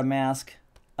we had a mask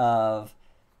of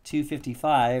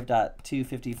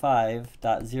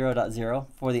 255.255.0.0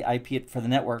 for the IP for the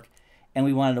network, and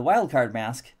we wanted a wildcard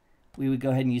mask, we would go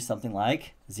ahead and use something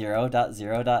like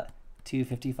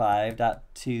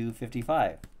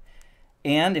 0.0.255.255.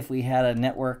 And if we had a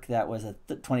network that was a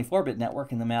 24-bit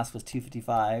network and the mask was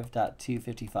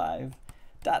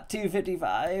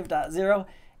 255.255.255.0,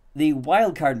 the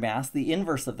wildcard mask, the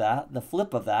inverse of that, the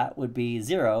flip of that, would be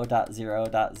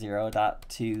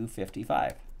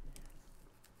 0.0.0.255.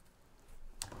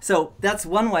 So that's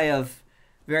one way of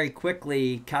very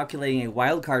quickly calculating a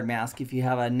wildcard mask if you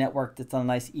have a network that's on a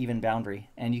nice even boundary.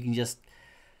 And you can just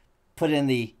put in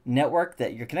the network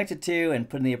that you're connected to and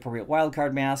put in the appropriate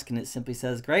wildcard mask, and it simply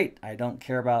says, great, I don't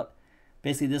care about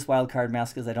basically this wildcard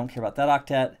mask because I don't care about that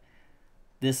octet,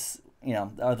 this,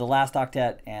 or the last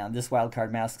octet, and this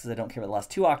wildcard mask because I don't care about the last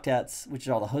 2 octets, which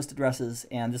are all the host addresses,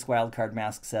 and this wildcard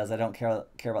mask says I don't care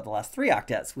about the last 3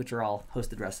 octets, which are all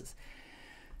host addresses.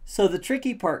 So the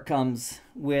tricky part comes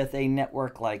with a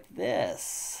network like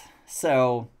this.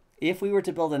 So if we were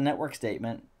to build a network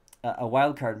statement, a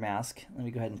wildcard mask, let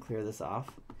me go ahead and clear this off.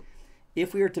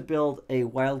 If we were to build a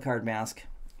wildcard mask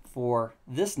for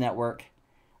this network,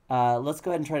 let's go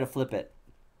ahead and try to flip it.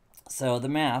 So the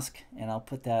mask, and I'll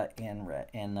put that in red,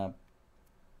 in a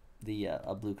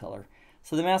blue color.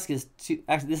 So the mask is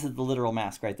actually this is the literal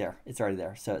mask right there. It's already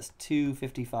there. So it's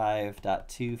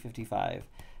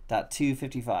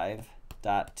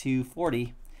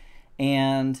 255.255.255.240,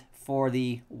 and for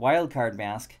the wildcard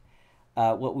mask,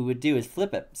 what we would do is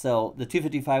flip it. So the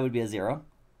 255 would be a 0.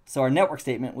 So our network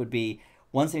statement would be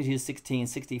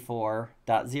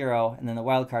 172.16.64.0, and then the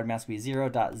wildcard mask would be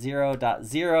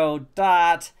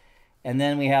 0.0.0. And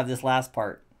then we have this last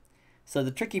part. So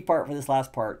the tricky part for this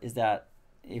last part is that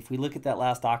if we look at that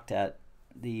last octet,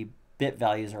 the bit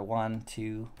values are 1,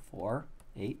 2, 4,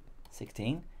 8,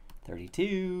 16,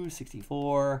 32,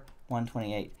 64,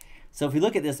 128. So if we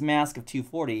look at this mask of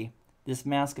 240, this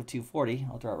mask of 240,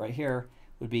 I'll draw it right here,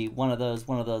 would be one of those,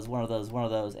 one of those, one of those, one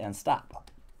of those, and stop.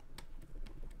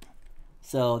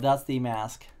 So that's the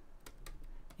mask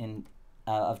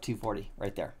of 240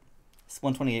 right there. It's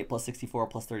 128 plus 64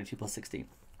 plus 32 plus 16.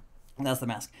 And that's the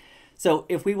mask. So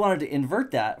if we wanted to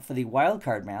invert that for the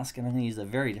wildcard mask, and I'm going to use a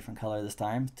very different color this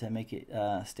time to make it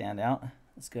stand out.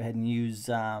 Let's go ahead and use,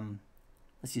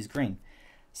 let's use green.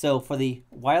 So for the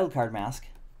wildcard mask,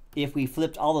 if we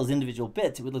flipped all those individual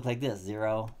bits, it would look like this: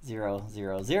 0, 0,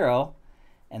 0, 0,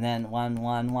 and then 1,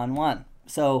 1, 1, 1.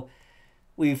 So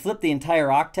we flipped the entire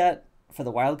octet for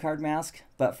the wildcard mask,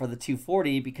 but for the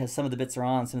 240, because some of the bits are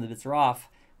on, some of the bits are off,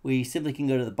 we simply can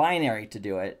go to the binary to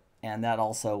do it, and that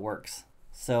also works.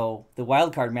 So the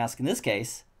wildcard mask in this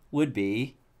case would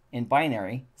be in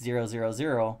binary 0, 0,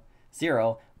 0,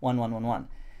 0, 1, 1, 1, 1.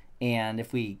 And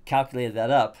if we calculated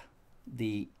that up,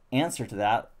 the answer to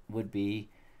that would be,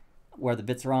 where the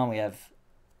bits are on, we have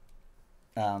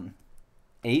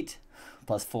 8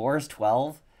 plus 4 is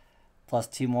 12, plus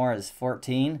 2 more is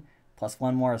 14, plus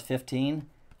 1 more is 15.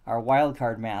 Our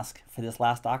wildcard mask for this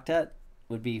last octet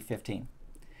would be 15.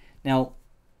 Now,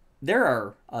 there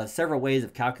are several ways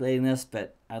of calculating this,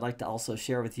 but I'd like to also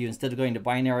share with you, instead of going to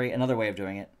binary, another way of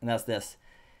doing it, and that's this.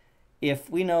 If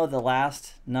we know the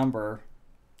last number,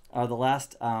 or the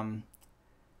last,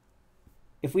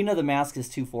 if we know the mask is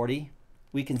 240,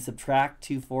 we can subtract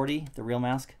 240, the real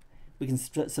mask. We can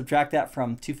subtract that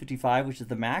from 255, which is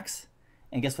the max,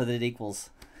 and guess what it equals?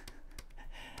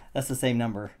 That's the same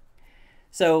number.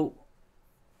 So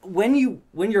when you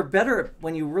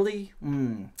really,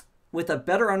 with a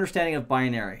better understanding of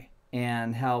binary,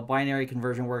 and how binary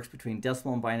conversion works between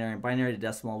decimal and binary to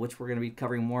decimal, which we're going to be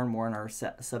covering more and more in our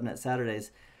Subnet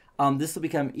Saturdays. This will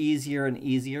become easier and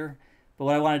easier. But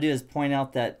what I want to do is point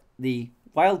out that the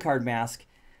wildcard mask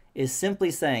is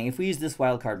simply saying, if we use this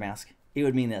wildcard mask, it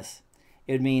would mean this.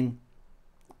 It would mean,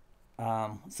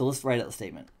 so let's write out the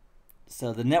statement.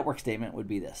 So the network statement would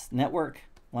be this. Network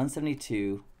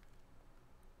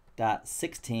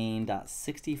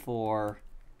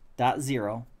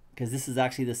 172.16.64.0, because this is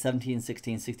actually the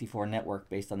 17.16.64 network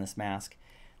based on this mask.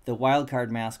 The wildcard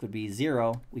mask would be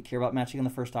 0. We care about matching on the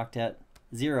first octet.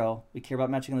 0. We care about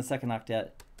matching on the second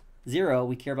octet. 0.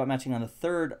 We care about matching on the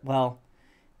third. Well,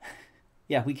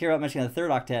 yeah, we care about matching on the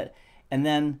third octet. And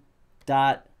then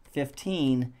dot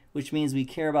 15, which means we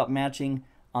care about matching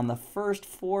on the first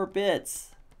 4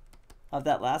 bits of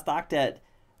that last octet,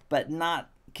 but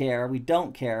we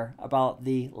don't care about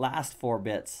the last 4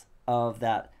 bits of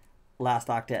that last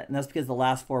octet. And that's because the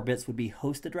last 4 bits would be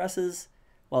host addresses,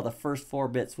 while the first 4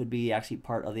 bits would be actually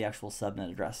part of the actual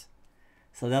subnet address.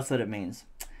 So that's what it means.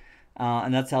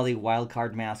 And that's how the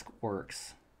wildcard mask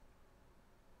works.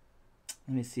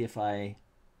 Let me see if I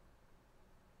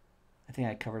think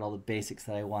I covered all the basics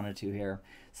that I wanted to here.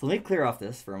 So let me clear off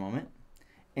this for a moment,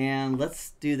 and let's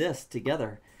do this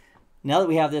together. Now that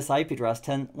we have this IP address,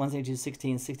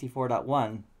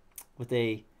 172.16.64.1, with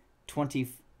a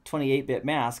 28-bit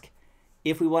mask,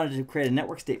 if we wanted to create a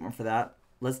network statement for that,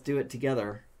 let's do it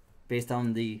together based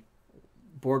on the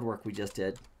board work we just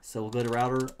did. So we'll go to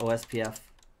router OSPF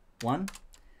 1.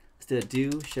 Let's do a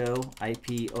do show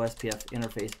IP OSPF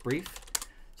interface brief,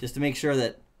 just to make sure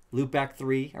that loopback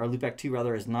 3, or loopback 2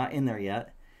 rather, is not in there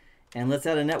yet. And let's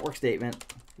add a network statement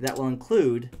that will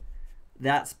include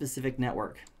that specific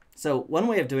network. So one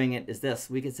way of doing it is this.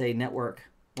 We could say network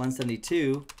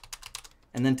 172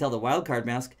 and then tell the wildcard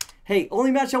mask, hey, only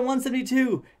match on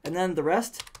 172, and then the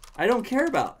rest I don't care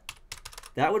about.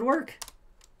 That would work.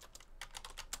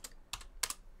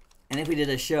 And if we did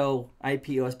a show IP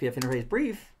OSPF interface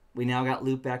brief, we now got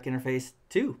loopback interface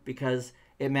 2 because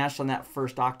it matched on that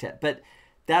first octet. But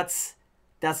that's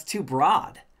too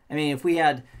broad. I mean, if we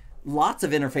had lots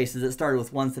of interfaces that started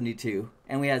with 172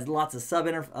 and we had lots of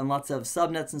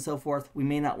subnets and so forth, we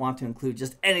may not want to include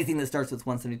just anything that starts with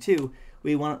 172.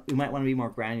 We might want to be more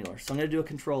granular. So I'm going to do a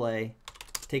Control A,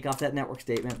 take off that network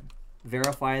statement,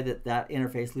 verify that that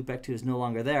interface loopback 2 is no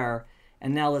longer there,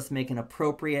 and now let's make an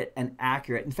appropriate and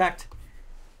accurate. In fact,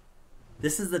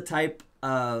 this is the type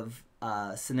of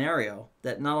scenario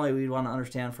that not only we want to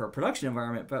understand for a production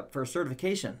environment, but for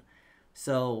certification.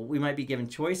 So we might be given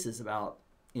choices about,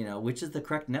 which is the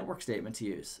correct network statement to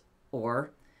use,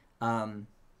 or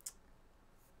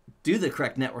do the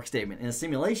correct network statement in a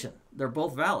simulation. They're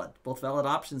both valid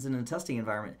options in a testing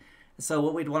environment. So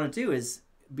what we'd want to do is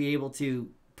be able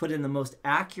to put in the most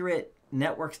accurate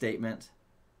network statement,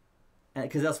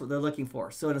 because that's what they're looking for.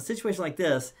 So in a situation like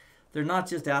this, they're not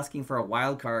just asking for a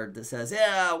wildcard that says,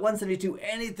 yeah, 172,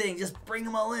 anything, just bring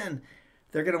them all in.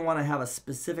 They're going to want to have a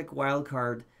specific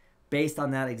wildcard based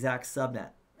on that exact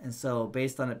subnet. And so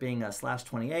based on it being a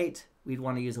 /28, we'd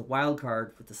want to use a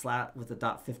wildcard with the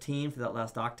 .15 for that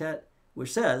last octet,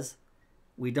 which says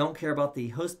we don't care about the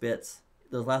host bits,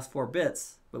 those last 4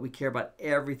 bits, but we care about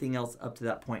everything else up to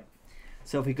that point.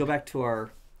 So if we go back to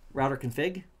our router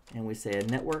config and we say a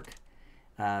network,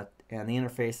 and the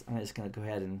interface, I'm just going to go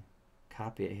ahead and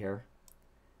copy it here.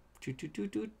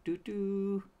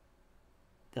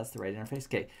 That's the right interface.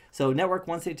 Okay, so network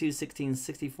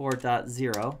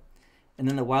 172.16.64.0, and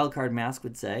then the wildcard mask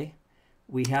would say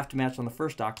we have to match on the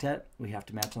first octet, we have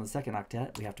to match on the second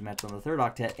octet, we have to match on the third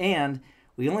octet, and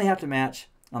we only have to match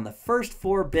on the first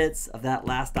 4 bits of that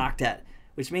last octet,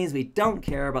 which means we don't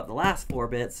care about the last 4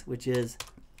 bits, which is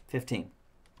 15.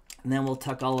 And then we'll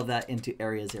tuck all of that into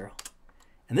area 0.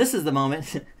 And this is the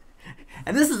moment,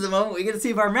 we get to see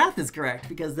if our math is correct,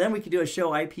 because then we can do a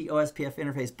show IP OSPF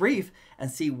interface brief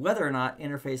and see whether or not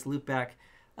interface loopback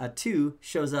 2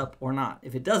 shows up or not.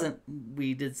 If it doesn't,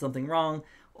 we did something wrong,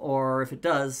 or if it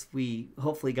does, we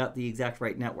hopefully got the exact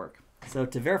right network. So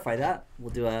to verify that,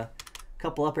 we'll do a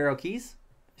couple up arrow keys,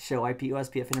 show IP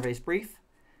OSPF interface brief,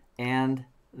 and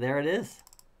there it is.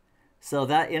 So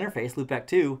that interface, loopback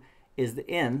 2, is the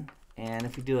in, and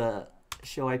if we do a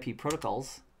show IP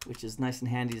protocols, which is nice and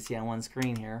handy to see on one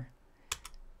screen here.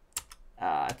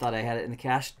 I thought I had it in the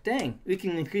cache. Dang, we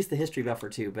can increase the history buffer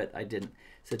too, but I didn't.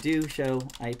 So do show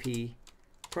IP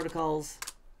protocols,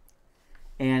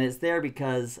 and it's there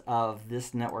because of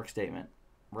this network statement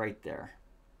right there.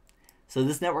 So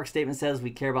this network statement says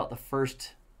we care about the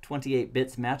first 28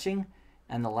 bits matching,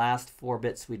 and the last 4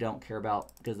 bits we don't care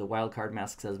about because the wildcard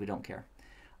mask says we don't care.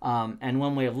 And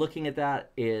one way of looking at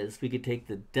that is we could take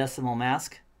the decimal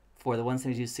mask for the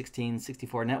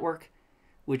 172.16.64 network,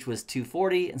 which was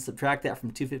 240, and subtract that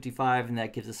from 255, and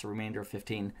that gives us a remainder of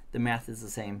 15. The math is the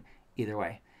same either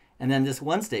way. And then this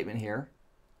one statement here,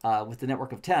 with the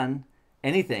network of 10,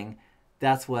 anything,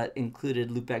 that's what included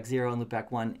loopback 0 and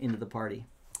loopback 1 into the party.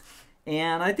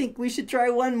 And I think we should try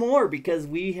one more because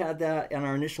we had that on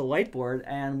our initial whiteboard,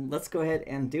 and let's go ahead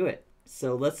and do it.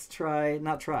 So let's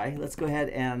let's go ahead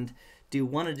and do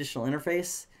one additional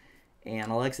interface,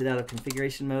 and I'll exit out of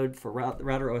configuration mode for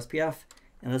router OSPF,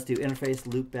 and let's do interface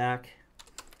loopback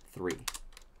 3.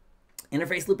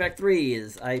 Interface loopback 3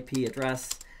 is IP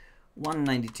address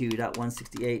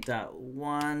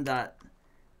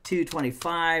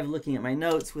 192.168.1.225, looking at my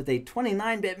notes with a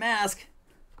 29-bit mask.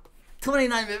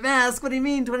 29-bit mask, what do you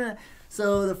mean 29?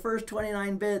 So the first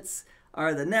 29 bits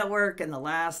are the network, and the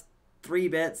last 3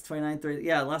 bits,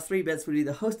 the last 3 bits would be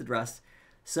the host address.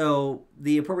 So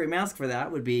the appropriate mask for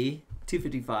that would be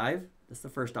 255, that's the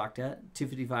first octet,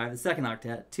 255 the second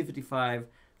octet, 255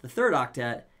 the third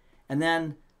octet, and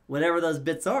then whatever those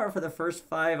bits are for the first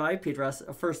 5 IP address,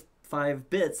 first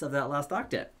 5 bits of that last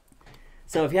octet.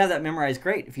 So if you have that memorized,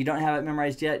 great. If you don't have it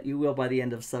memorized yet, you will by the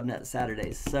end of Subnet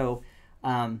Saturdays. So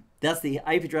that's the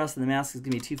IP address, and the mask is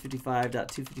going to be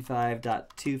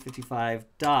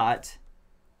 255.255.255.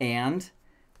 And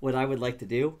what I would like to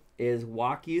do is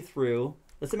walk you through,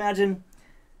 let's imagine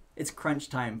it's crunch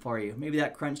time for you. Maybe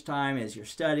that crunch time is you're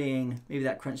studying. Maybe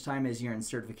that crunch time is you're in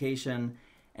certification.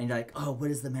 And you're like, oh, what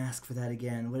is the mask for that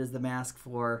again? What is the mask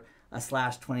for a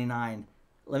 /29?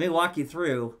 Let me walk you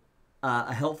through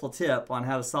a helpful tip on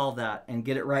how to solve that and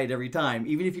get it right every time,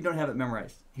 even if you don't have it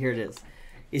memorized. Here it is.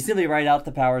 You simply write out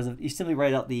the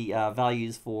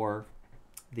values for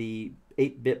the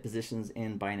 8-bit positions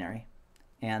in binary.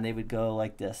 And they would go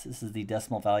like this. This is the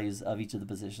decimal values of each of the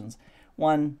positions.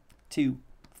 1, 2,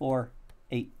 4,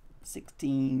 8,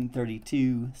 16,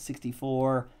 32,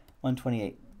 64,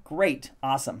 128. Great,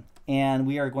 awesome. And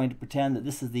we are going to pretend that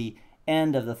this is the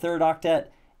end of the 3rd octet,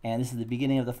 and this is the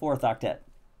beginning of the 4th octet.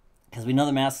 Because we know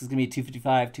the mask is going to be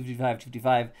 255, 255,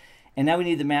 255. And now we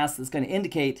need the mask that's going to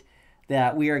indicate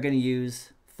that we are going to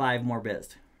use 5 more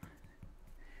bits.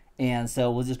 And so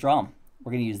we'll just draw them.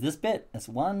 We're going to use this bit. That's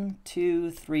 1, 2,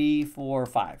 3, 4,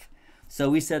 5. So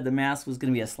we said the mask was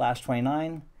going to be a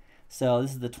 /29. So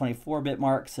this is the 24-bit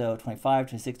mark. So 25,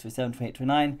 26, 27, 28,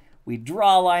 29. We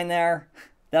draw a line there.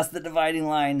 That's the dividing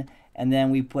line. And then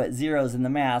we put zeros in the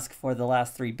mask for the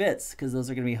last 3 bits because those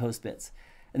are going to be host bits.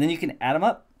 And then you can add them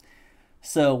up.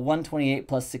 So 128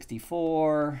 plus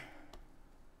 64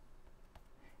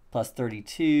 plus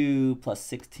 32 plus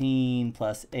 16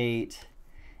 plus 8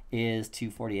 is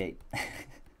 248.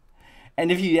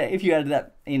 And if you added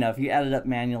up, if you added up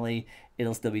manually,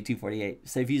 it'll still be 248.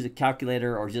 So if you use a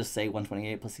calculator or just say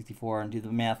 128 plus 64 and do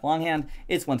the math longhand,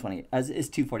 it's 128. It's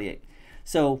 248.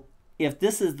 So if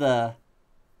this is the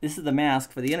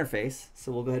mask for the interface,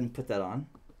 so we'll go ahead and put that on.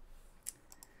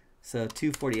 So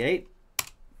 248.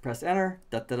 Press enter.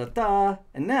 Da da da da.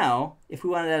 And now, if we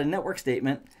wanted to add a network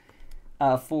statement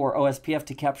for OSPF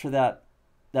to capture that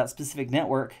specific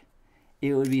network,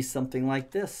 it would be something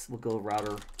like this. We'll go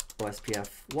router OSPF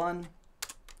 1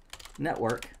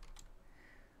 network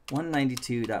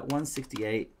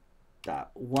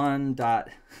 192.168.1.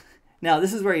 Now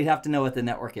this is where you have to know what the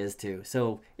network is too.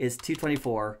 So it's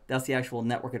 224. That's the actual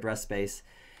network address space,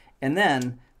 and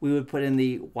then we would put in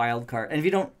the wildcard. And if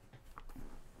you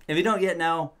don't yet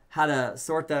know how to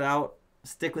sort that out,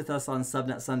 stick with us on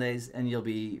Subnet Sundays, and you'll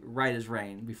be right as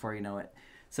rain before you know it.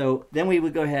 So then we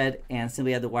would go ahead and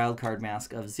simply add the wildcard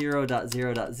mask of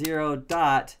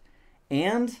 0.0.0.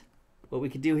 And what we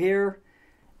could do here,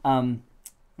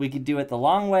 we could do it the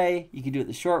long way, you could do it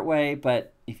the short way,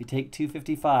 but if you take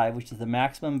 255, which is the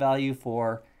maximum value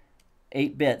for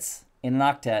 8 bits in an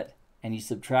octet, and you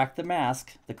subtract the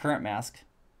mask, the current mask.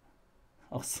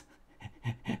 Oh,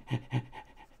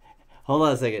 hold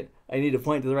on a second. I need to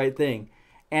point to the right thing.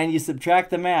 And you subtract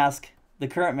the mask, the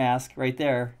current mask right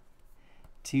there,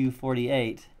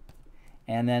 248,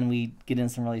 and then we get in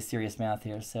some really serious math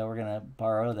here. So we're going to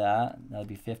borrow that. That'd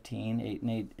be 15. 8 and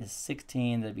 8 is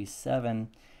 16. That'd be 7,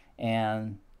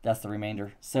 and that's the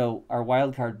remainder. So our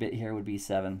wildcard bit here would be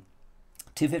 7.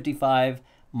 255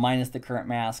 minus the current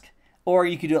mask, or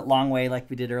you could do it long way like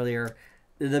we did earlier.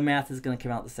 The math is going to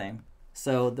come out the same.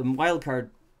 So the wildcard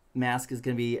mask is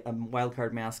going to be a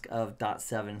wildcard mask of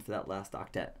 .7 for that last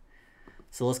octet.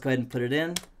 So let's go ahead and put it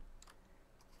in.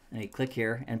 And you click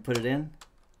here and put it in,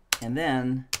 and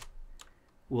then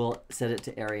we'll set it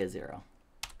to area 0.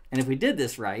 And if we did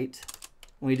this right,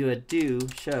 when we do a do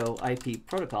show IP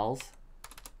protocols,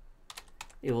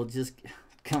 It will just,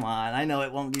 come on, I know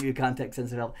it won't give you context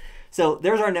sensitive help. So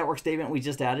there's our network statement we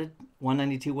just added,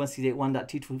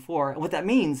 192.168.1.224. And what that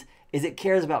means is it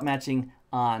cares about matching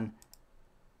on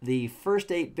the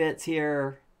first 8 bits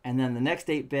here, and then the next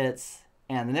 8 bits,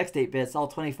 and the next 8 bits, all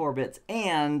 24 bits,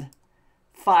 and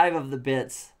 5 of the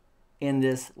bits in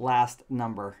this last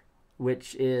number,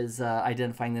 which is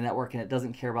identifying the network, and it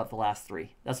doesn't care about the last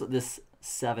 3. That's what this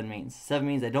 7 means. 7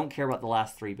 means I don't care about the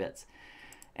last 3 bits.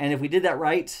 And if we did that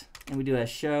right, and we do a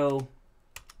show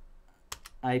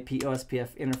IP OSPF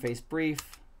interface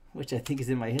brief, which I think is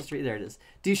in my history, there it is.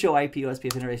 Do show IP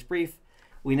OSPF interface brief.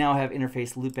 We now have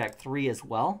interface loopback 3 as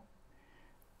well,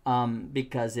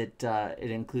 because it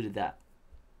included that.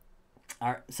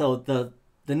 All right, so the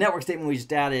network statement we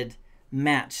just added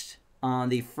matched on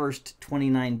the first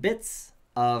 29 bits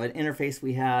of an interface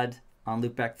we had on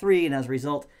loopback 3, and as a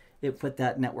result, it put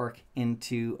that network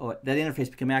into, that interface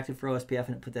became active for OSPF,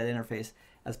 and it put that interface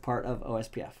as part of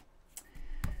OSPF.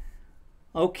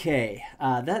 Okay,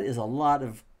 that is a lot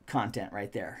of content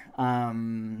right there.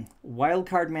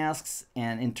 Wildcard masks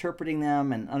and interpreting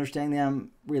them and understanding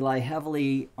them rely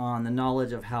heavily on the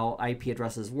knowledge of how IP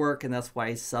addresses work, and that's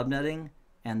why subnetting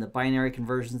and the binary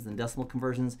conversions and decimal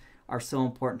conversions are so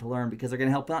important to learn, because they're going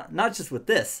to help not just with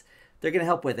this, they're going to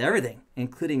help with everything,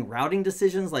 including routing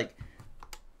decisions like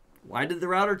why did the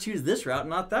router choose this route,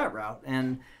 not that route?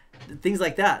 And things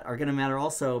like that are going to matter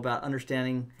also about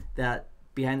understanding that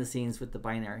behind the scenes with the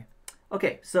binary.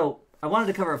 Okay, so I wanted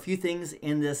to cover a few things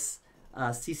in this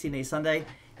CCNA Sunday,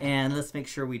 and let's make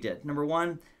sure we did. Number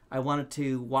one, I wanted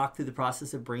to walk through the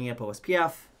process of bringing up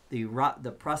OSPF,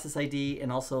 the process ID,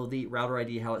 and also the router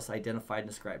ID, how it's identified and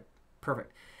described.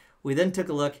 Perfect. We then took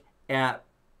a look at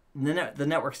the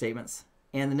network statements.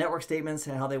 And the network statements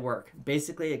and how they work.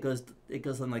 Basically, it goes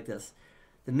something like this.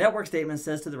 The network statement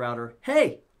says to the router,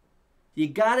 hey, you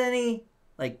got any,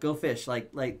 like go fish,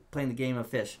 like playing the game of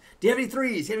fish. Do you have any 3s? Do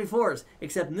you have any 4s?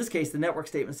 Except in this case, the network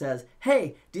statement says,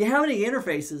 hey, do you have any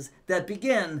interfaces that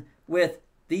begin with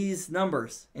these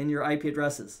numbers in your IP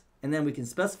addresses? And then we can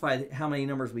specify how many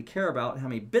numbers we care about, how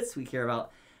many bits we care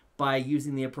about, by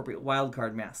using the appropriate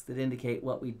wildcard masks that indicate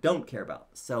what we don't care about.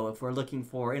 So if we're looking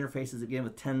for interfaces that begin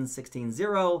with 10, 16,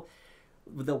 0,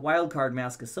 the wildcard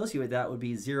mask associated with that would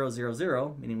be 0, 0,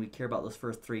 0, meaning we care about those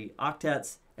first 3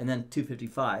 octets, and then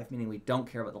 255, meaning we don't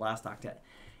care about the last octet.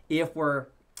 If we're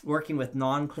working with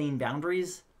non-clean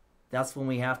boundaries, that's when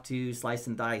we have to slice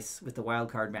and dice with the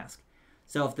wildcard mask.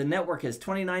 So if the network is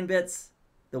 29 bits,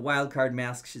 the wildcard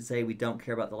mask should say we don't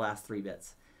care about the last 3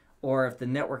 bits. Or if the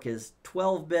network is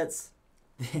 12 bits,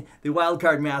 the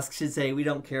wildcard mask should say we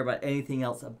don't care about anything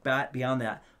else beyond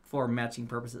that for matching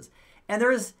purposes. And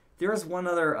there is one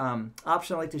other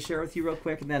option I'd like to share with you real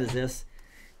quick, and that is this.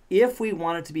 If we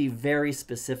want it to be very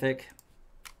specific,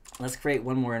 let's create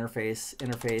one more interface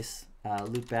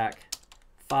loopback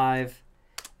 5,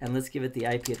 and let's give it the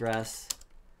IP address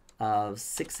of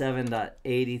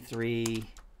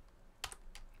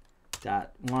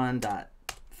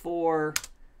 67.83.1.4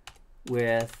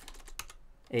 with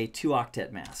a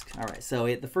 2-octet mask. All right, so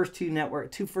the first two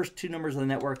numbers of the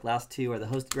network, last 2 are the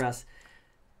host address,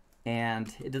 and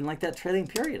it didn't like that trailing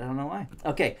period. I don't know why.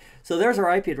 Okay, so there's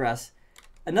our IP address.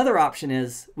 Another option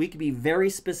is we could be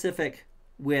very specific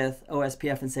with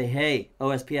OSPF and say, hey,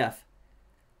 OSPF,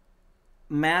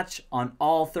 match on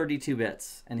all 32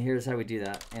 bits. And here's how we do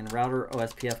that. In router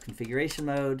OSPF configuration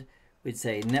mode, we'd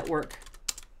say network,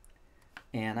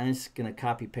 and I'm just going to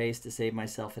copy paste to save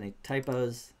myself any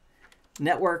typos.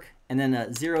 Network, and then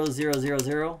a 0, 0, 0,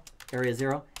 0, area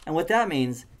 0. And what that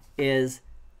means is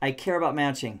I care about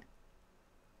matching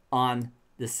on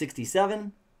the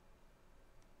 67.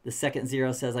 The second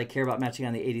 0 says I care about matching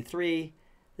on the 83.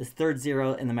 This third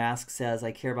 0 in the mask says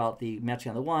I care about the matching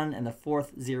on the 1. And the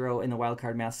fourth 0 in the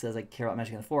wildcard mask says I care about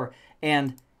matching on the 4.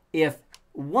 And if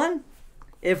one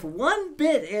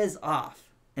bit is off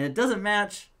and it doesn't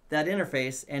match that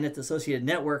interface, and its associated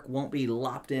network won't be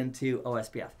lopped into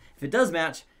OSPF. If it does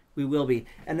match, we will be.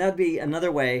 And that'd be another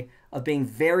way of being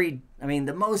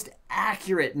the most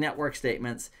accurate network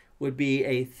statements would be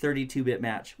a 32-bit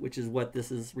match, which is what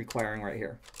this is requiring right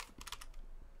here.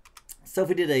 So if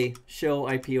we did a show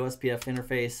IP OSPF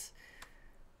interface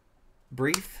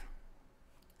brief,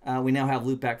 we now have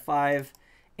loopback 5,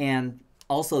 and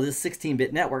also this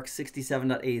 16-bit network,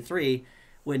 67.83,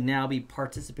 would now be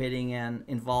participating and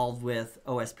involved with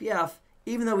OSPF.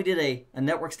 Even though we did a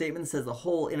network statement that says the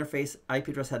whole interface IP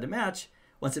address had to match,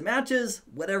 once it matches,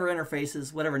 whatever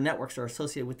interfaces, whatever networks are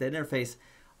associated with that interface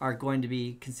are going to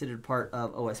be considered part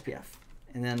of OSPF.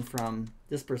 And then from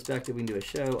this perspective, we can do a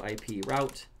show IP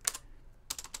route.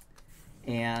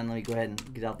 And let me go ahead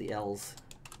and get out the L's.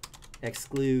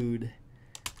 exclude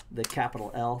the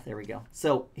capital L. There we go.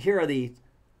 So here are the...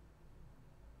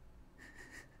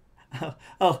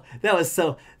 Oh, that was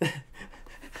so...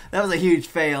 That was a huge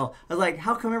fail. I was like,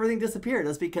 how come everything disappeared?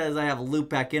 That's because I have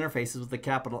loopback interfaces with the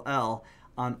capital L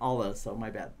on all those, so my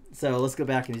bad. So let's go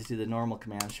back and just do the normal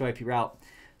command, show IP route.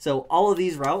 So all of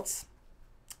these routes,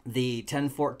 the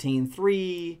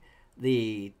 10.14.3,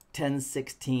 the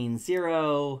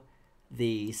 10.16.0,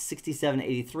 the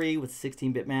 6783 with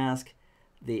 16-bit mask,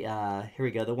 the here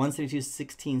we go, the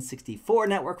 172.16.64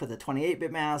 network with a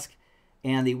 28-bit mask,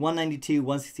 and the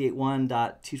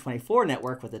 192.168.1.224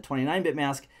 network with a 29-bit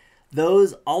mask.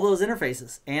 All those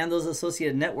interfaces and those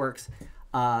associated networks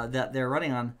that they're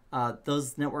running on,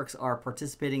 those networks are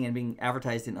participating and being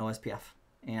advertised in OSPF.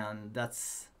 And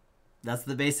that's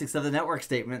the basics of the network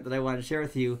statement that I wanted to share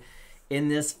with you in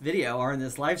this video or in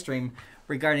this live stream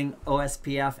regarding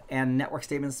OSPF and network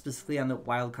statements specifically on the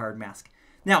wildcard mask.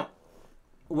 Now,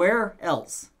 where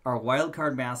else are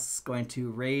wildcard masks going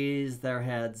to raise their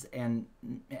heads and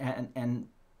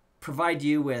provide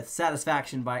you with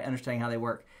satisfaction by understanding how they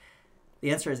work?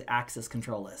 The answer is access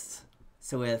control lists.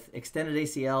 So with extended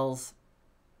ACLs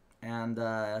and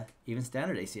even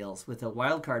standard ACLs, with a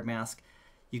wildcard mask,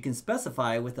 you can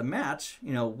specify with a match,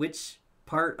 which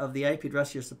part of the IP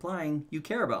address you're supplying you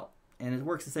care about. And it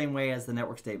works the same way as the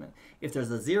network statement. If there's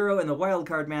a 0 in the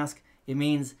wildcard mask, it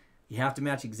means you have to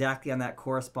match exactly on that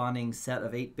corresponding set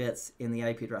of 8 bits in the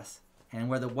IP address. And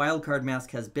where the wildcard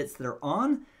mask has bits that are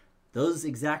on, those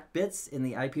exact bits in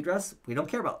the IP address, we don't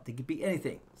care about. They could be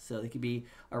anything. So they could be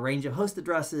a range of host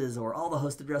addresses or all the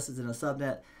host addresses in a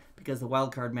subnet, because the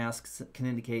wildcard masks can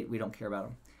indicate we don't care about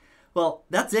them. Well,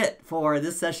 that's it for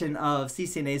this session of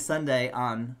CCNA Sunday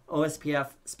on OSPF,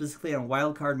 specifically on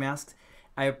wildcard masks.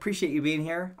 I appreciate you being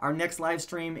here. Our next live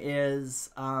stream is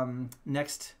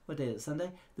what day is it,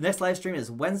 Sunday? The next live stream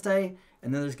is Wednesday,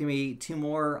 and then there's going to be 2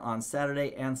 more on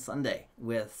Saturday and Sunday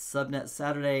with Subnet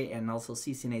Saturday and also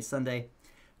CCNA Sunday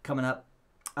coming up.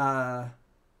 So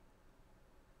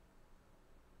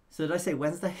did I say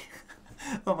Wednesday?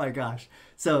 Oh my gosh.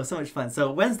 So much fun.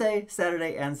 So Wednesday,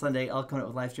 Saturday, and Sunday, all coming up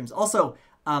with live streams. Also,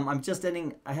 I'm just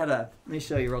ending, let me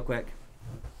show you real quick.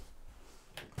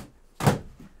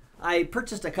 I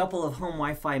purchased a couple of home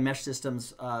Wi-Fi mesh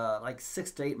systems like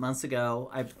 6 to 8 months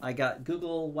ago. I got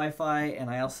Google Wi-Fi, and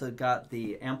I also got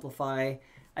the Amplify.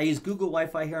 I use Google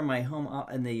Wi-Fi here in my home,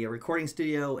 in the recording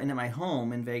studio, and in my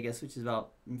home in Vegas, which is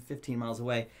about 15 miles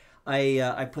away.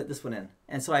 I put this one in,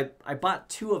 and so I bought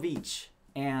 2 of each.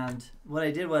 And what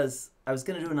I did was I was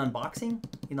going to do an unboxing,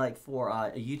 like for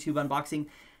a YouTube unboxing.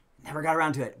 Never got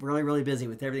around to it. Really busy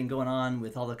with everything going on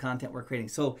with all the content we're creating.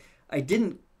 So I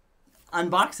didn't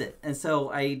unbox it, and so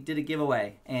I did a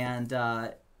giveaway. And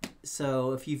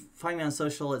so if you find me on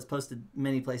social, it's posted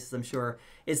many places, I'm sure.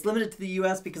 It's limited to the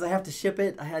US because I have to ship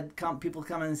it. I had people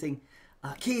come in and saying,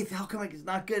 Keith, how come it's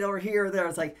not good over here or there?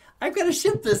 It's like, I've got to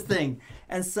ship this thing.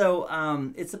 And so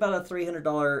it's about a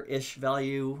 $300-ish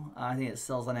value. I think it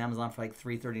sells on Amazon for like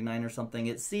 $339 or something.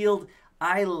 It's sealed.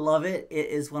 I love it. It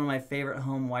is one of my favorite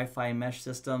home Wi-Fi mesh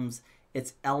systems.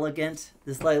 It's elegant.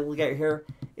 This light, look at here.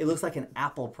 It looks like an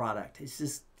Apple product. It's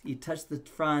just, you touch the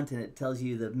front and it tells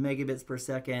you the megabits per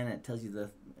second. It tells you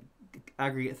the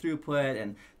aggregate throughput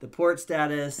and the port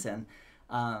status and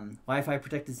Wi-Fi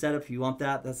protected setup. If you want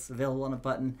that, that's available on a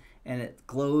button, and it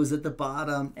glows at the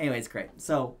bottom. Anyway, it's great.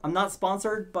 So I'm not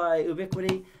sponsored by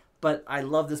Ubiquiti, but I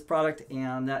love this product,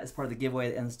 and that is part of the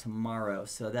giveaway that ends tomorrow.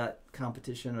 So that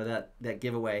competition or that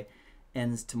giveaway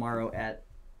ends tomorrow at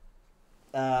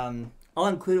I'll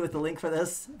include it with the link for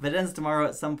this, but it ends tomorrow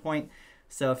at some point.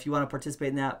 So if you want to participate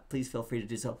in that, please feel free to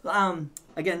do so.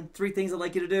 Again, 3 things I'd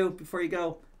like you to do before you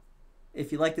go.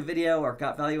 If you like the video or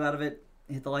got value out of it,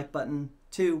 hit the like button.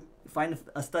 2, find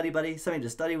a study buddy, somebody to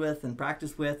study with and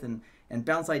practice with and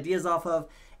bounce ideas off of.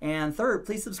 And 3rd,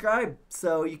 please subscribe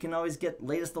so you can always get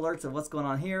latest alerts of what's going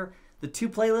on here. The 2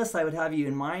 playlists I would have you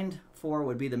in mind for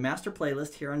would be the master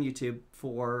playlist here on YouTube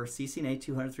for CCNA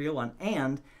 200-301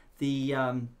 and the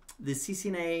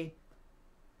CCNA,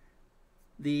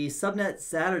 the Subnet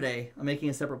Saturday. I'm making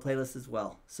a separate playlist as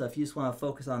well. So if you just want to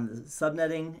focus on the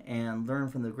subnetting and learn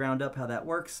from the ground up how that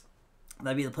works,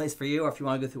 that'd be the place for you. Or if you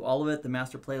want to go through all of it, the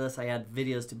master playlist, I add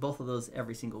videos to both of those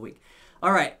every single week.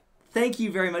 All right. Thank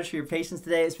you very much for your patience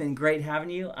today. It's been great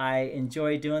having you. I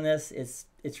enjoy doing this.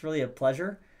 It's really a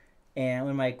pleasure. And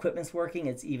when my equipment's working,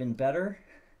 it's even better.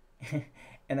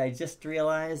 And I just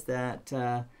realized that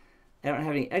I don't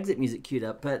have any exit music queued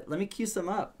up, but let me cue some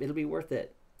up. It'll be worth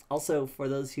it. Also, for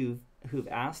those who've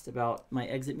asked about my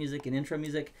exit music and intro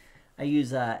music, I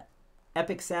use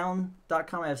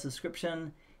epicsound.com. I have a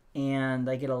subscription, and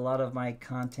I get a lot of my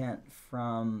content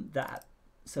from that.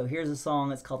 So here's a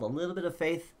song. It's called A Little Bit of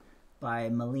Faith by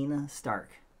Melina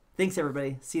Stark. Thanks,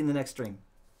 everybody. See you in the next stream.